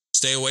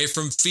 Stay away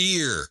from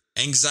fear,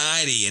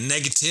 anxiety, and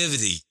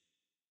negativity.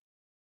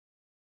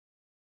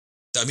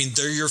 I mean,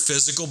 they're your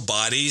physical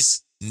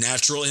body's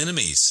natural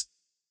enemies.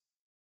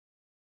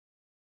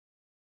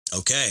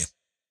 Okay.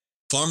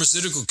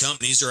 Pharmaceutical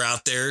companies are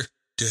out there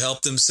to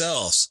help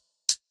themselves.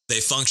 They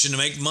function to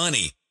make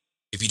money.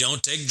 If you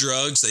don't take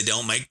drugs, they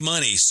don't make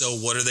money. So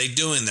what are they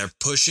doing? They're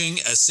pushing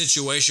a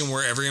situation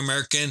where every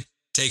American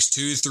takes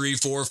 2, 3,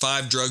 4,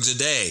 5 drugs a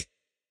day.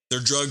 They're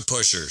drug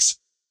pushers.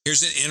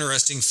 Here's an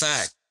interesting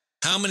fact.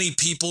 How many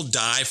people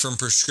die from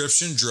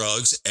prescription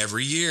drugs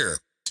every year?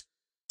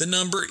 The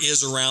number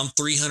is around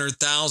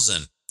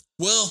 300,000.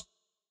 Well,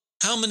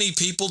 how many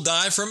people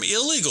die from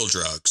illegal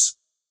drugs?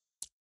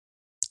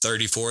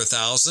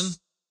 34,000.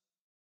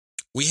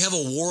 We have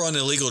a war on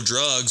illegal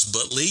drugs,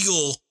 but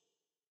legal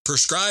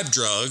prescribed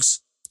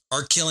drugs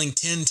are killing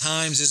 10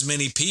 times as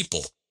many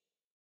people.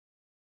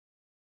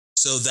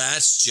 So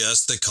that's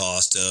just the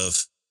cost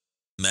of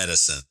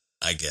medicine,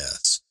 I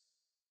guess.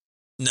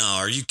 No,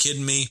 are you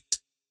kidding me?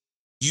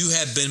 You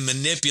have been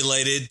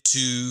manipulated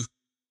to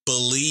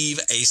believe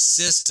a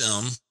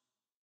system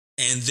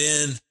and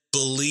then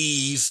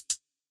believe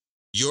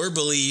your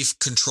belief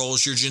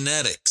controls your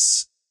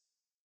genetics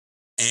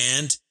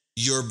and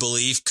your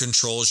belief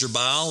controls your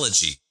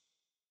biology.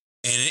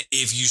 And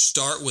if you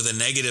start with a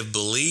negative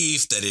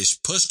belief that is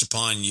pushed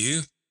upon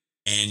you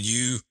and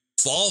you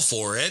fall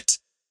for it,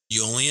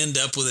 you only end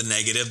up with a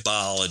negative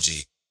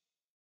biology.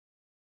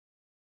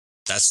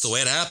 That's the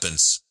way it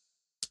happens.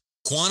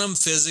 Quantum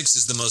physics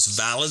is the most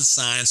valid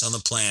science on the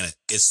planet.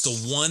 It's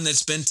the one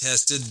that's been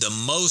tested the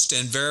most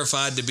and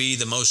verified to be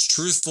the most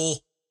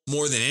truthful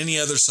more than any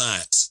other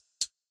science.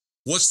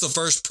 What's the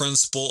first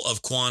principle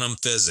of quantum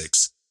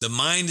physics? The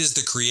mind is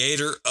the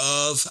creator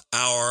of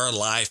our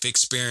life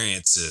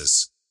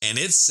experiences. And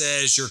it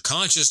says your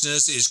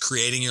consciousness is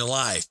creating your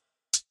life.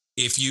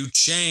 If you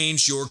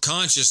change your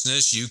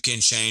consciousness, you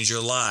can change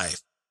your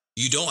life.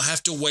 You don't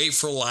have to wait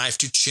for life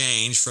to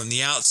change from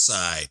the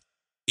outside.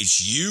 It's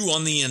you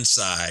on the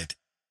inside.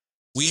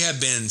 We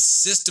have been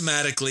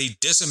systematically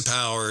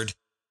disempowered.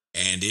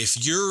 And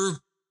if you're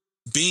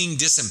being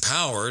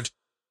disempowered,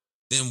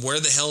 then where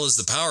the hell is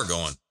the power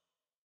going?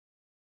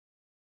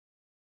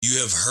 You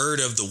have heard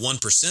of the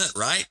 1%,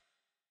 right?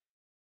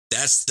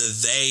 That's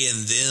the they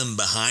and them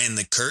behind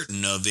the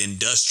curtain of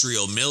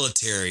industrial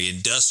military,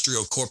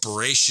 industrial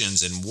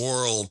corporations, and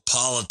world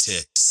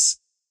politics.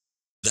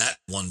 That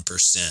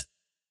 1%.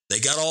 They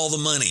got all the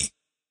money.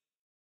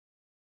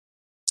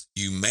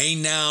 You may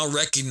now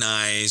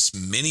recognize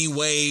many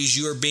ways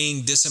you are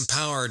being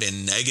disempowered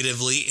and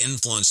negatively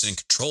influenced and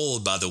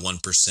controlled by the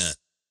 1%.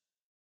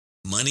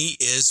 Money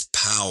is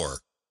power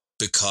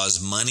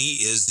because money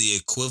is the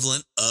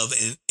equivalent of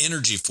an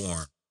energy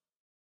form.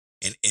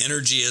 And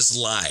energy is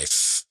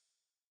life.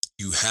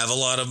 You have a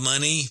lot of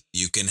money,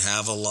 you can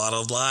have a lot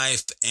of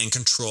life and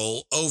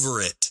control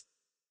over it.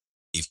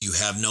 If you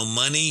have no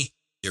money,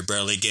 you're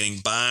barely getting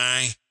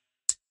by,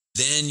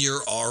 then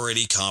you're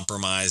already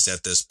compromised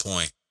at this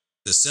point.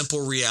 The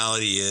simple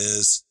reality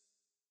is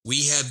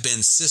we have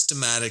been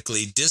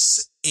systematically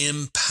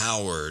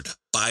disempowered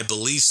by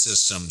belief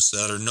systems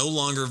that are no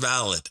longer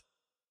valid.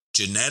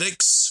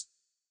 Genetics,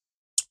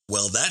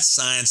 well, that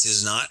science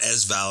is not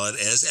as valid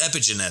as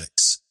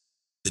epigenetics.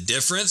 The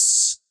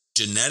difference,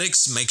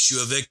 genetics makes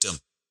you a victim.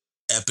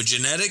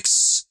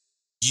 Epigenetics,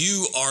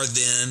 you are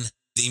then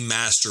the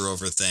master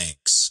over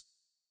things.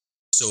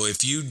 So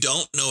if you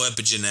don't know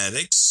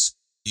epigenetics,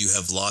 you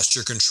have lost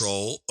your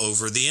control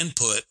over the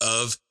input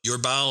of your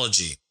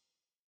biology.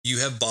 You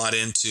have bought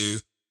into,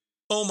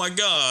 oh my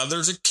God,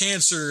 there's a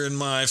cancer in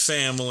my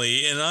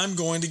family and I'm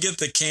going to get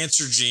the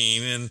cancer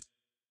gene. And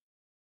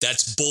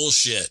that's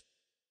bullshit.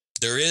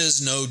 There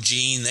is no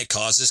gene that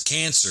causes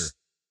cancer.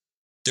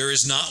 There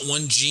is not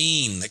one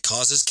gene that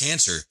causes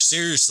cancer.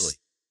 Seriously.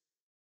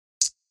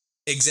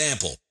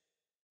 Example,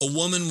 a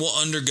woman will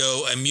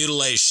undergo a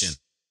mutilation,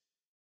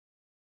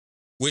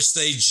 which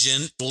they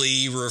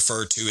gently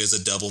refer to as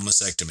a double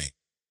mastectomy.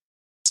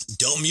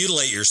 Don't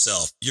mutilate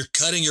yourself. You're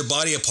cutting your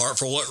body apart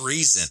for what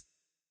reason?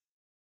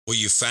 Well,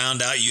 you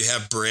found out you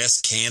have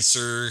breast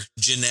cancer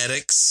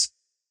genetics.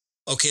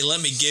 Okay,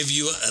 let me give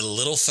you a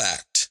little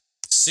fact.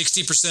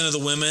 60% of the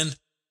women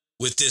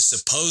with this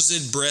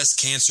supposed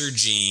breast cancer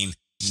gene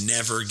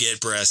never get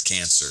breast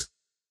cancer.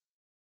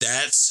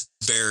 That's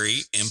very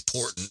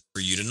important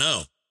for you to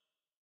know.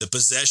 The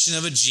possession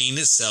of a gene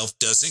itself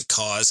doesn't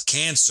cause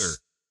cancer.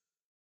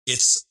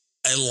 It's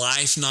a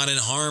life not in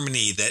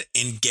harmony that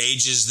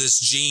engages this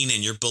gene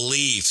in your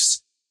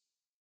beliefs.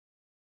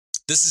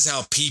 This is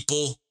how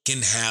people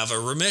can have a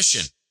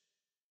remission.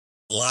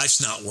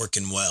 Life's not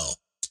working well.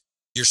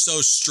 You're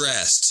so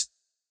stressed.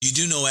 You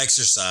do no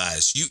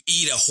exercise. You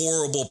eat a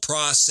horrible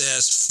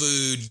processed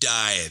food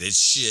diet. It's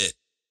shit.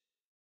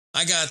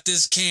 I got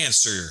this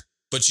cancer,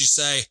 but you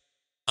say,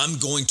 I'm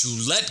going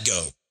to let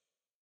go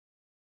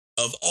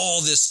of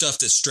all this stuff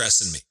that's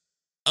stressing me.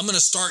 I'm going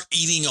to start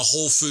eating a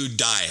whole food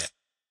diet.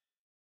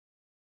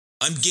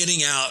 I'm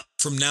getting out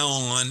from now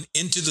on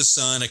into the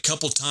sun a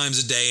couple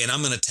times a day, and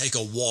I'm going to take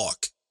a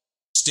walk,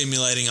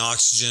 stimulating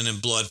oxygen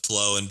and blood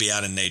flow and be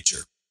out in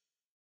nature.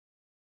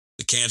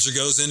 The cancer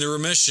goes into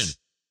remission.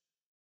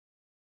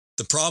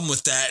 The problem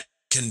with that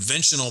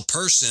conventional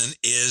person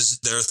is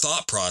their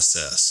thought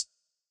process.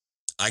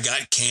 I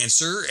got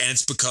cancer and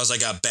it's because I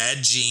got bad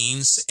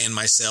genes and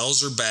my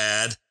cells are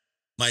bad.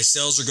 My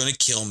cells are going to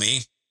kill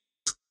me.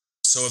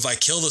 So if I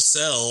kill the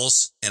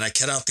cells and I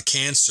cut out the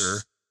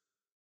cancer,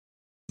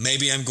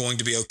 maybe I'm going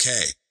to be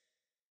okay.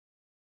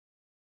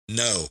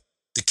 No,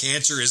 the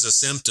cancer is a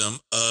symptom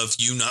of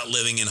you not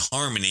living in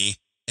harmony,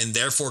 and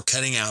therefore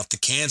cutting out the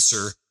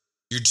cancer,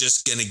 you're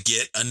just going to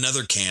get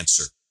another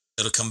cancer.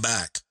 It'll come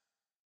back.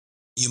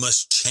 You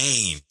must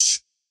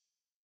change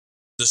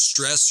the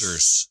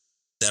stressors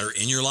that are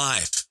in your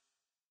life,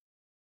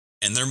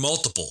 and they're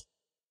multiple.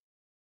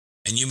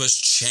 And you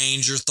must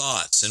change your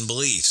thoughts and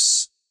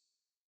beliefs.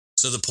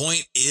 So the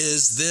point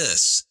is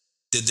this: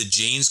 did the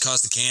genes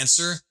cause the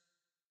cancer?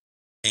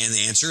 And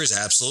the answer is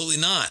absolutely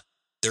not.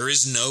 There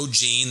is no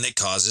gene that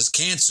causes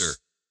cancer.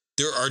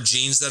 There are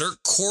genes that are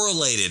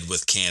correlated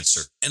with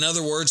cancer. In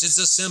other words, it's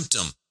a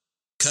symptom.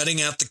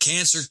 Cutting out the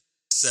cancer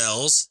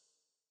cells,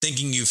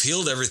 thinking you've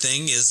healed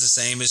everything, is the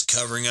same as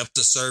covering up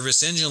the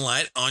service engine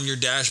light on your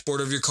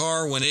dashboard of your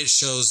car when it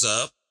shows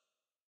up.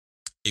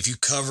 If you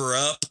cover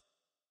up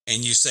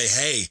and you say,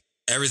 hey,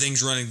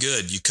 everything's running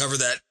good, you cover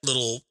that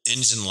little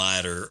engine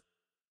light or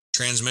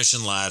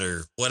transmission light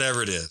or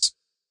whatever it is,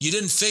 you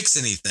didn't fix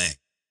anything.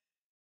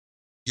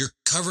 You're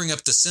covering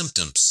up the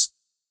symptoms.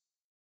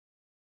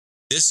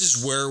 This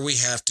is where we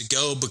have to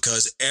go,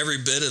 because every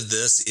bit of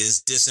this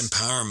is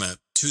disempowerment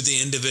to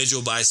the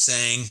individual by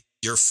saying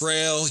you're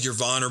frail, you're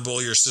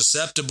vulnerable, you're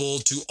susceptible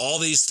to all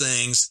these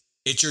things.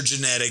 It's your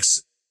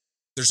genetics.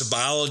 There's a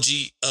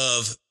biology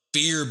of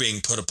fear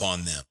being put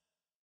upon them.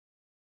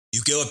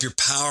 You give up your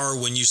power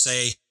when you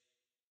say,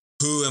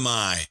 who am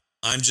I?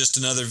 I'm just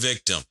another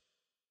victim.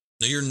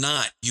 No, you're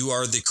not. You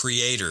are the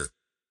creator.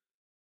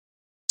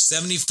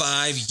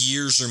 75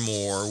 years or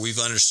more, we've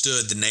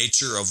understood the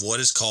nature of what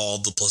is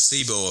called the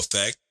placebo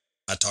effect.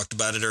 I talked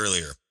about it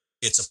earlier.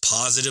 It's a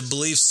positive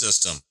belief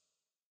system.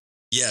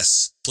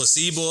 Yes,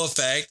 placebo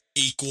effect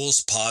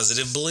equals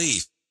positive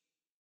belief.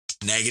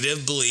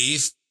 Negative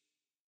belief,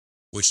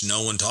 which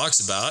no one talks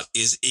about,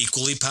 is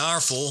equally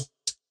powerful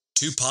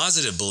to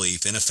positive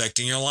belief in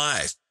affecting your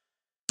life,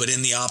 but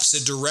in the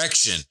opposite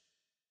direction.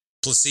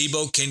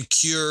 Placebo can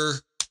cure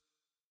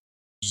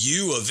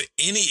you of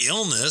any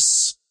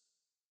illness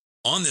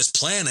on this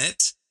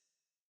planet.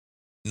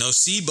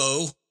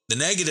 Nocebo, the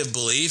negative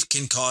belief,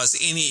 can cause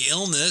any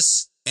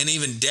illness and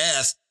even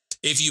death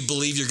if you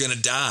believe you're going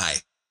to die.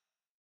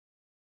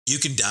 You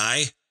can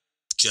die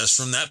just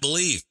from that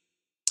belief.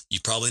 You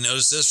probably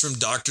noticed this from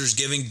doctors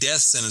giving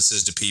death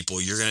sentences to people.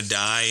 You're going to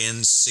die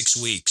in 6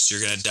 weeks. You're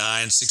going to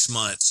die in 6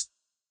 months.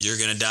 You're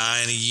going to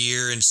die in a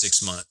year and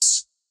 6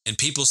 months. And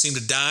people seem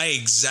to die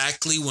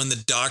exactly when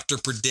the doctor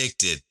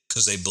predicted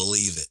because they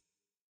believe it.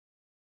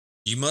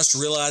 You must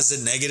realize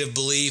that negative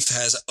belief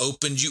has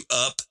opened you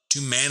up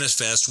to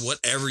manifest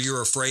whatever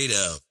you're afraid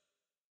of.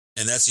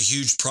 And that's a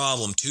huge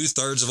problem.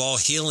 2/3 of all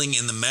healing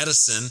in the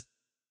medicine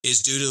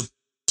is due to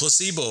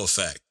placebo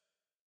effect.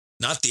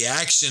 Not the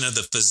action of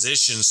the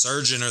physician,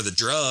 surgeon, or the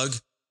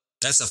drug.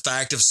 That's a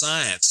fact of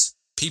science.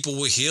 People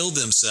will heal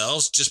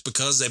themselves just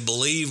because they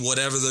believe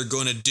whatever they're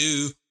going to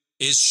do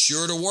is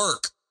sure to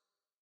work.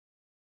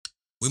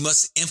 We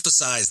must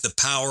emphasize the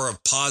power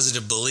of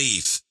positive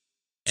belief,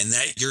 and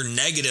that your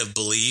negative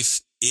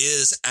belief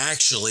is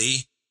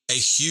actually a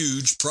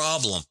huge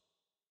problem.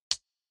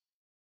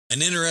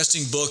 An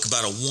interesting book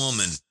about a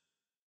woman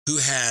who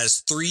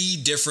has 3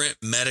 different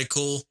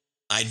medical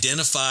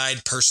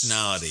identified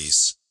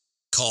personalities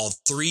called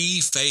 3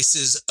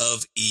 Faces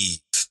of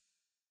Eve.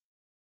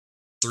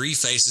 3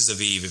 Faces of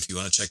Eve, if you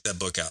want to check that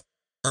book out.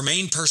 Her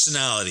main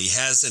personality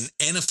has an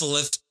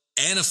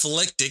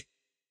anaphylactic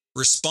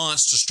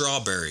response to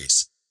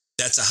strawberries.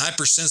 That's a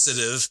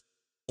hypersensitive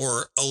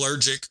or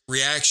allergic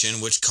reaction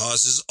which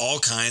causes all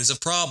kinds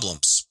of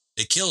problems.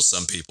 It kills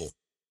some people.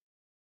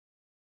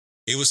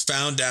 It was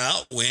found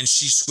out when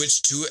she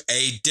switched to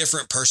a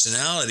different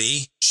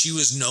personality, she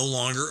was no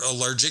longer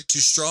allergic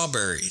to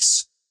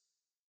strawberries.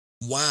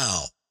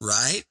 Wow,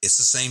 right? It's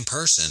the same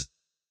person.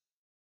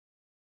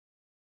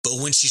 But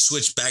when she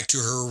switched back to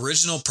her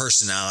original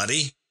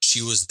personality,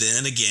 she was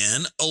then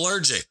again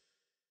allergic.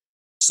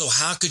 So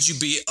how could you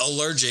be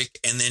allergic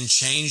and then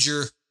change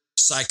your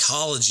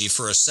psychology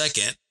for a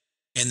second,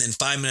 and then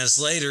 5 minutes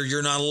later,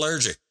 you're not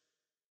allergic?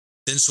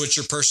 Then switch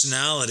your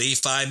personality,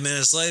 5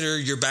 minutes later,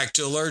 you're back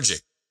to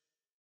allergic.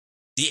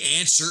 The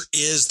answer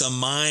is the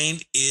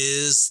mind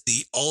is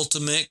the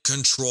ultimate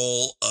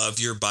control of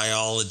your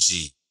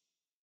biology.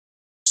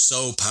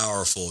 So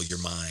powerful, your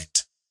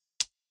mind.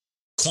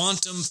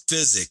 Quantum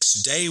physics,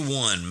 day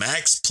 1,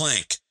 Max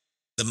Planck.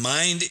 The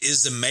mind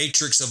is the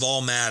matrix of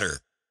all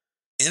matter.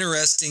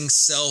 Interesting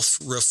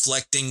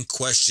self-reflecting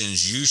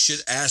questions you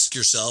should ask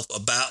yourself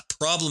about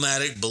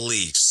problematic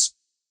beliefs.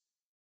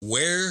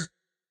 Where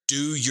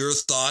do your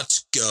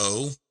thoughts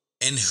go,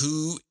 and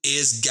who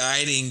is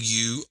guiding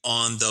you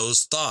on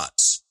those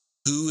thoughts?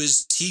 Who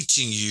is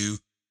teaching you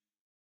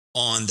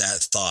on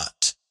that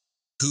thought?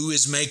 Who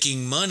is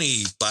making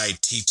money by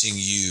teaching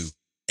you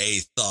a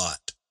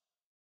thought.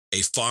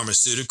 A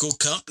pharmaceutical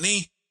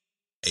company,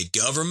 a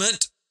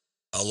government,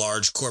 a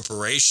large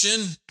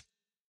corporation,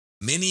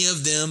 many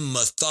of them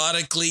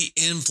methodically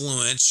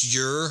influence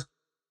your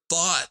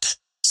thought,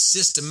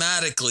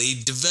 systematically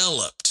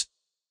developed,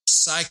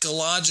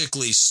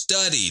 psychologically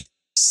studied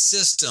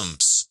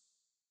systems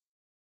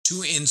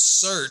to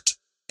insert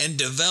and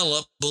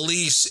develop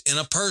beliefs in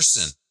a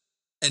person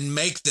and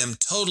make them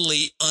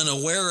totally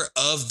unaware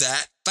of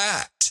that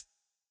fact.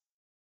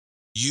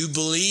 You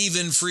believe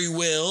in free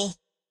will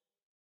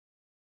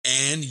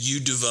and you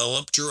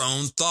developed your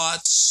own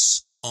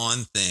thoughts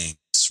on things,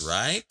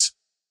 right?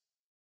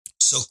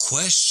 So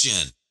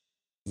question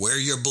where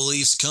your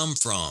beliefs come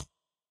from.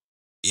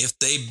 If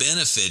they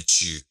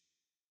benefit you,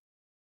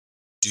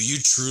 do you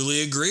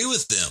truly agree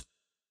with them?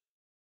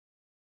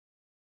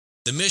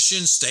 The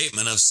mission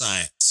statement of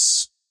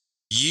science.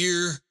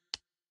 Year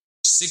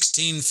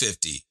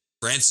 1650,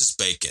 Francis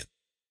Bacon.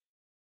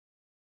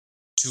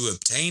 To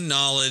obtain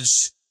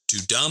knowledge,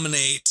 to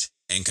dominate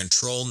and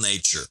control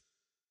nature.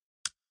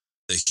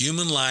 The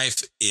human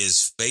life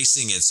is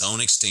facing its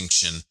own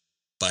extinction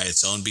by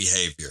its own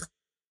behavior.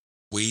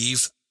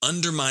 We've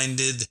undermined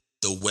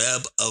the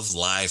web of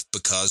life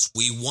because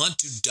we want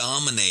to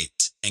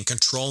dominate and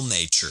control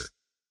nature.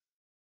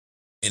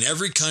 In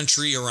every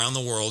country around the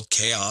world,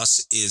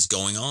 chaos is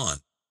going on.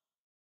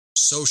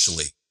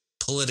 Socially,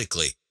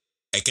 politically,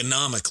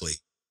 economically,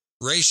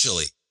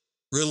 racially,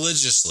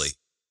 religiously,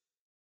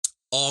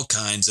 all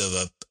kinds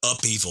of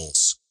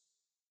upheavals.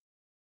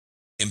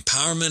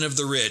 Empowerment of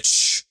the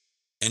rich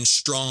and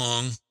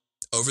strong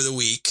over the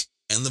weak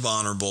and the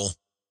vulnerable.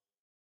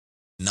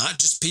 Not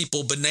just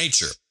people, but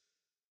nature.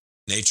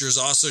 Nature is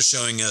also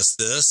showing us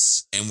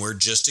this, and we're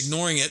just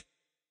ignoring it.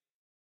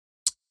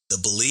 The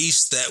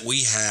beliefs that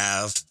we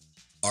have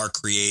are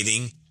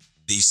creating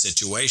these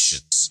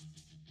situations.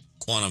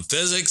 Quantum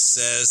physics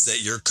says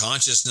that your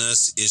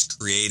consciousness is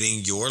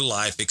creating your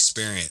life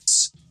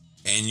experience,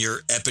 and your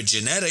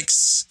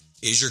epigenetics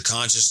is your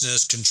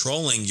consciousness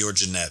controlling your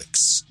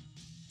genetics.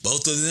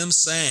 Both of them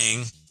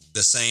saying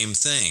the same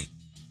thing.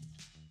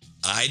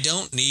 I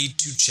don't need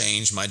to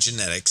change my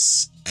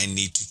genetics. I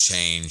need to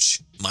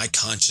change my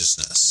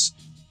consciousness.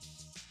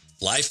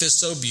 Life is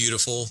so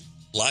beautiful.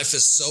 Life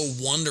is so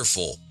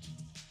wonderful.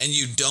 And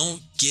you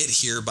don't get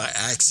here by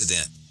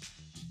accident.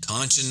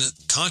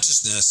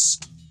 Consciousness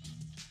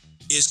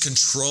is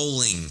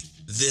controlling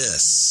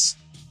this.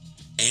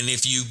 And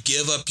if you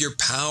give up your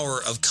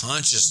power of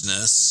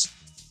consciousness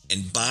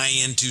and buy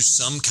into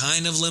some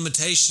kind of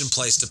limitation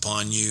placed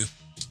upon you,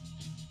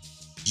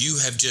 you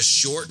have just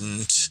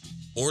shortened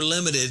or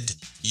limited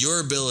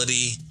your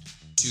ability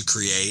to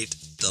create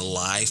the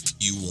life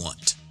you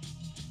want.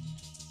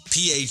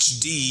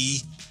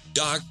 PhD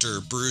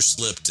Dr. Bruce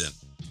Lipton.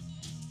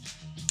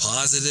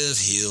 Positive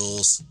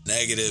heals,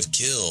 negative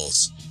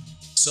kills.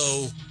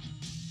 So,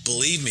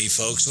 believe me,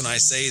 folks, when I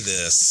say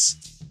this,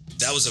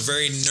 that was a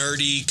very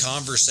nerdy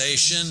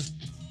conversation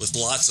with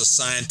lots of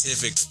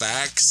scientific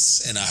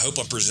facts, and I hope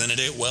I presented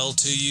it well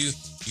to you.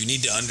 You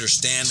need to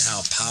understand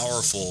how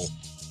powerful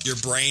your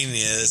brain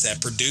is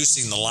at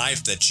producing the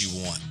life that you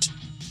want.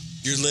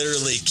 You're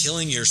literally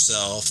killing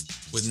yourself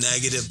with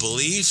negative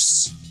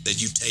beliefs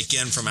that you take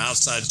in from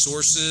outside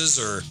sources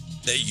or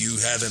that you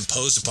have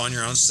imposed upon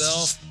your own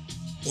self,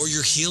 or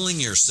you're healing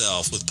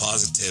yourself with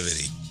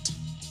positivity.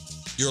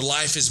 Your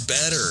life is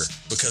better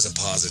because of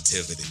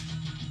positivity.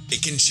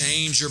 It can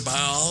change your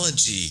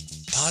biology.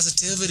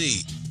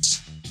 Positivity.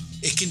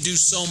 It can do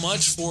so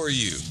much for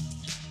you.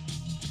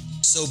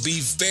 So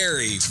be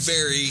very,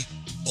 very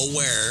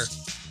aware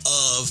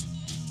of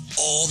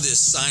all this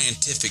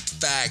scientific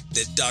fact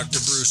that Dr.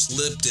 Bruce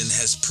Lipton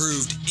has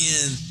proved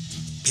in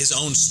his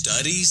own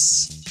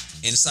studies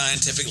in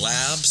scientific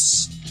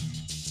labs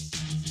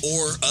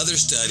or other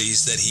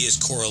studies that he has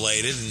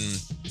correlated and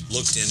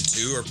looked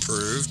into or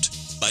proved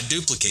by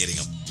duplicating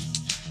them.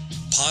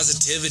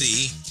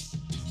 Positivity,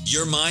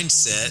 your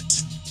mindset,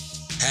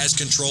 has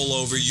control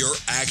over your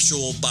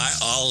actual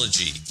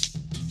biology.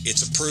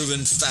 It's a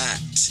proven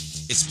fact.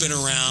 It's been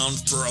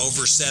around for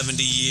over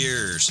 70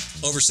 years,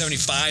 over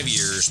 75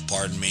 years,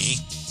 pardon me,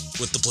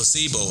 with the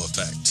placebo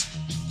effect.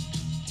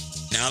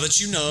 Now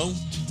that you know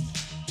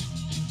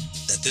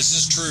that this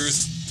is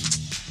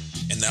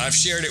truth and that I've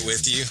shared it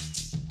with you,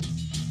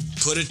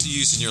 put it to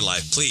use in your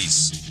life,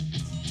 please.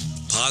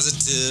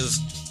 Positive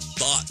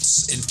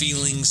thoughts and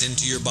feelings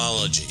into your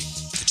biology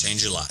to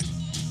change your life.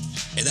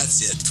 And that's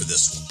it for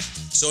this one.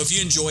 So if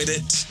you enjoyed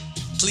it,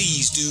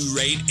 please do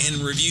rate and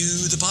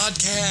review the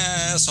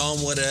podcast on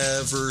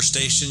whatever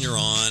station you're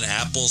on.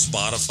 Apple,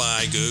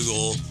 Spotify,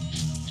 Google,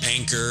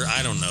 Anchor,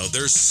 I don't know.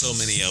 There's so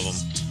many of them.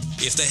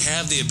 If they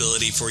have the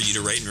ability for you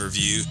to rate and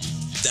review,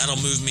 that'll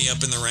move me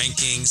up in the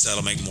rankings.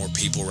 That'll make more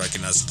people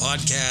recognize the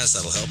podcast.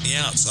 That'll help me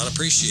out. So I'd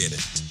appreciate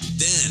it.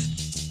 Then,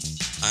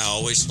 I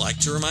always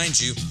like to remind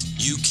you,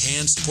 you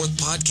can support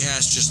the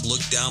podcast. Just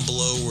look down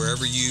below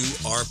wherever you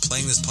are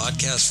playing this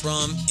podcast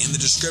from in the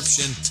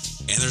description,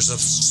 and there's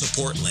a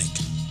support link.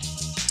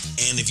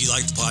 And if you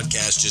like the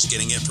podcast, just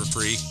getting it for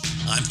free,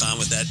 I'm fine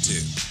with that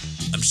too.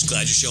 I'm just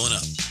glad you're showing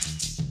up.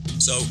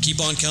 So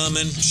keep on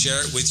coming,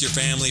 share it with your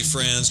family,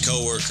 friends,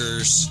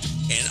 coworkers,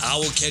 and I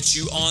will catch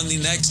you on the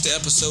next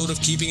episode of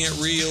Keeping It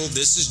Real.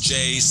 This is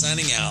Jay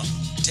signing out.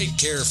 Take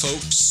care,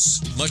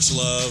 folks. Much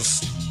love.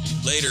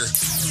 Later.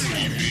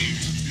 Keeping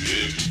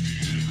it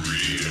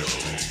real.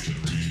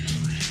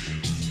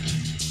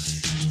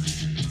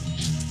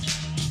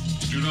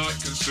 Do not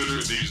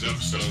consider these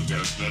episodes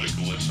as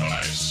medical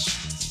advice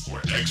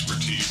or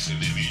expertise in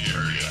any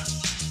area.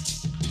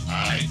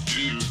 I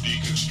do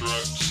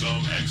deconstruct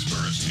some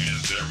experts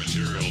and their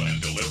material and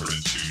deliver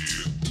it to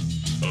you,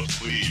 but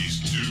please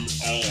do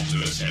all of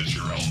this at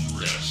your own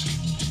risk.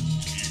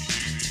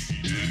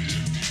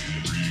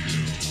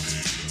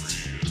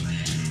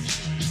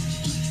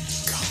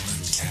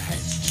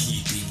 Contact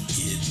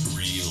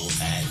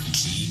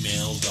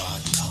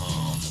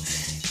keepingitreal@gmail.com.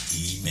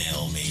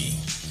 Email me.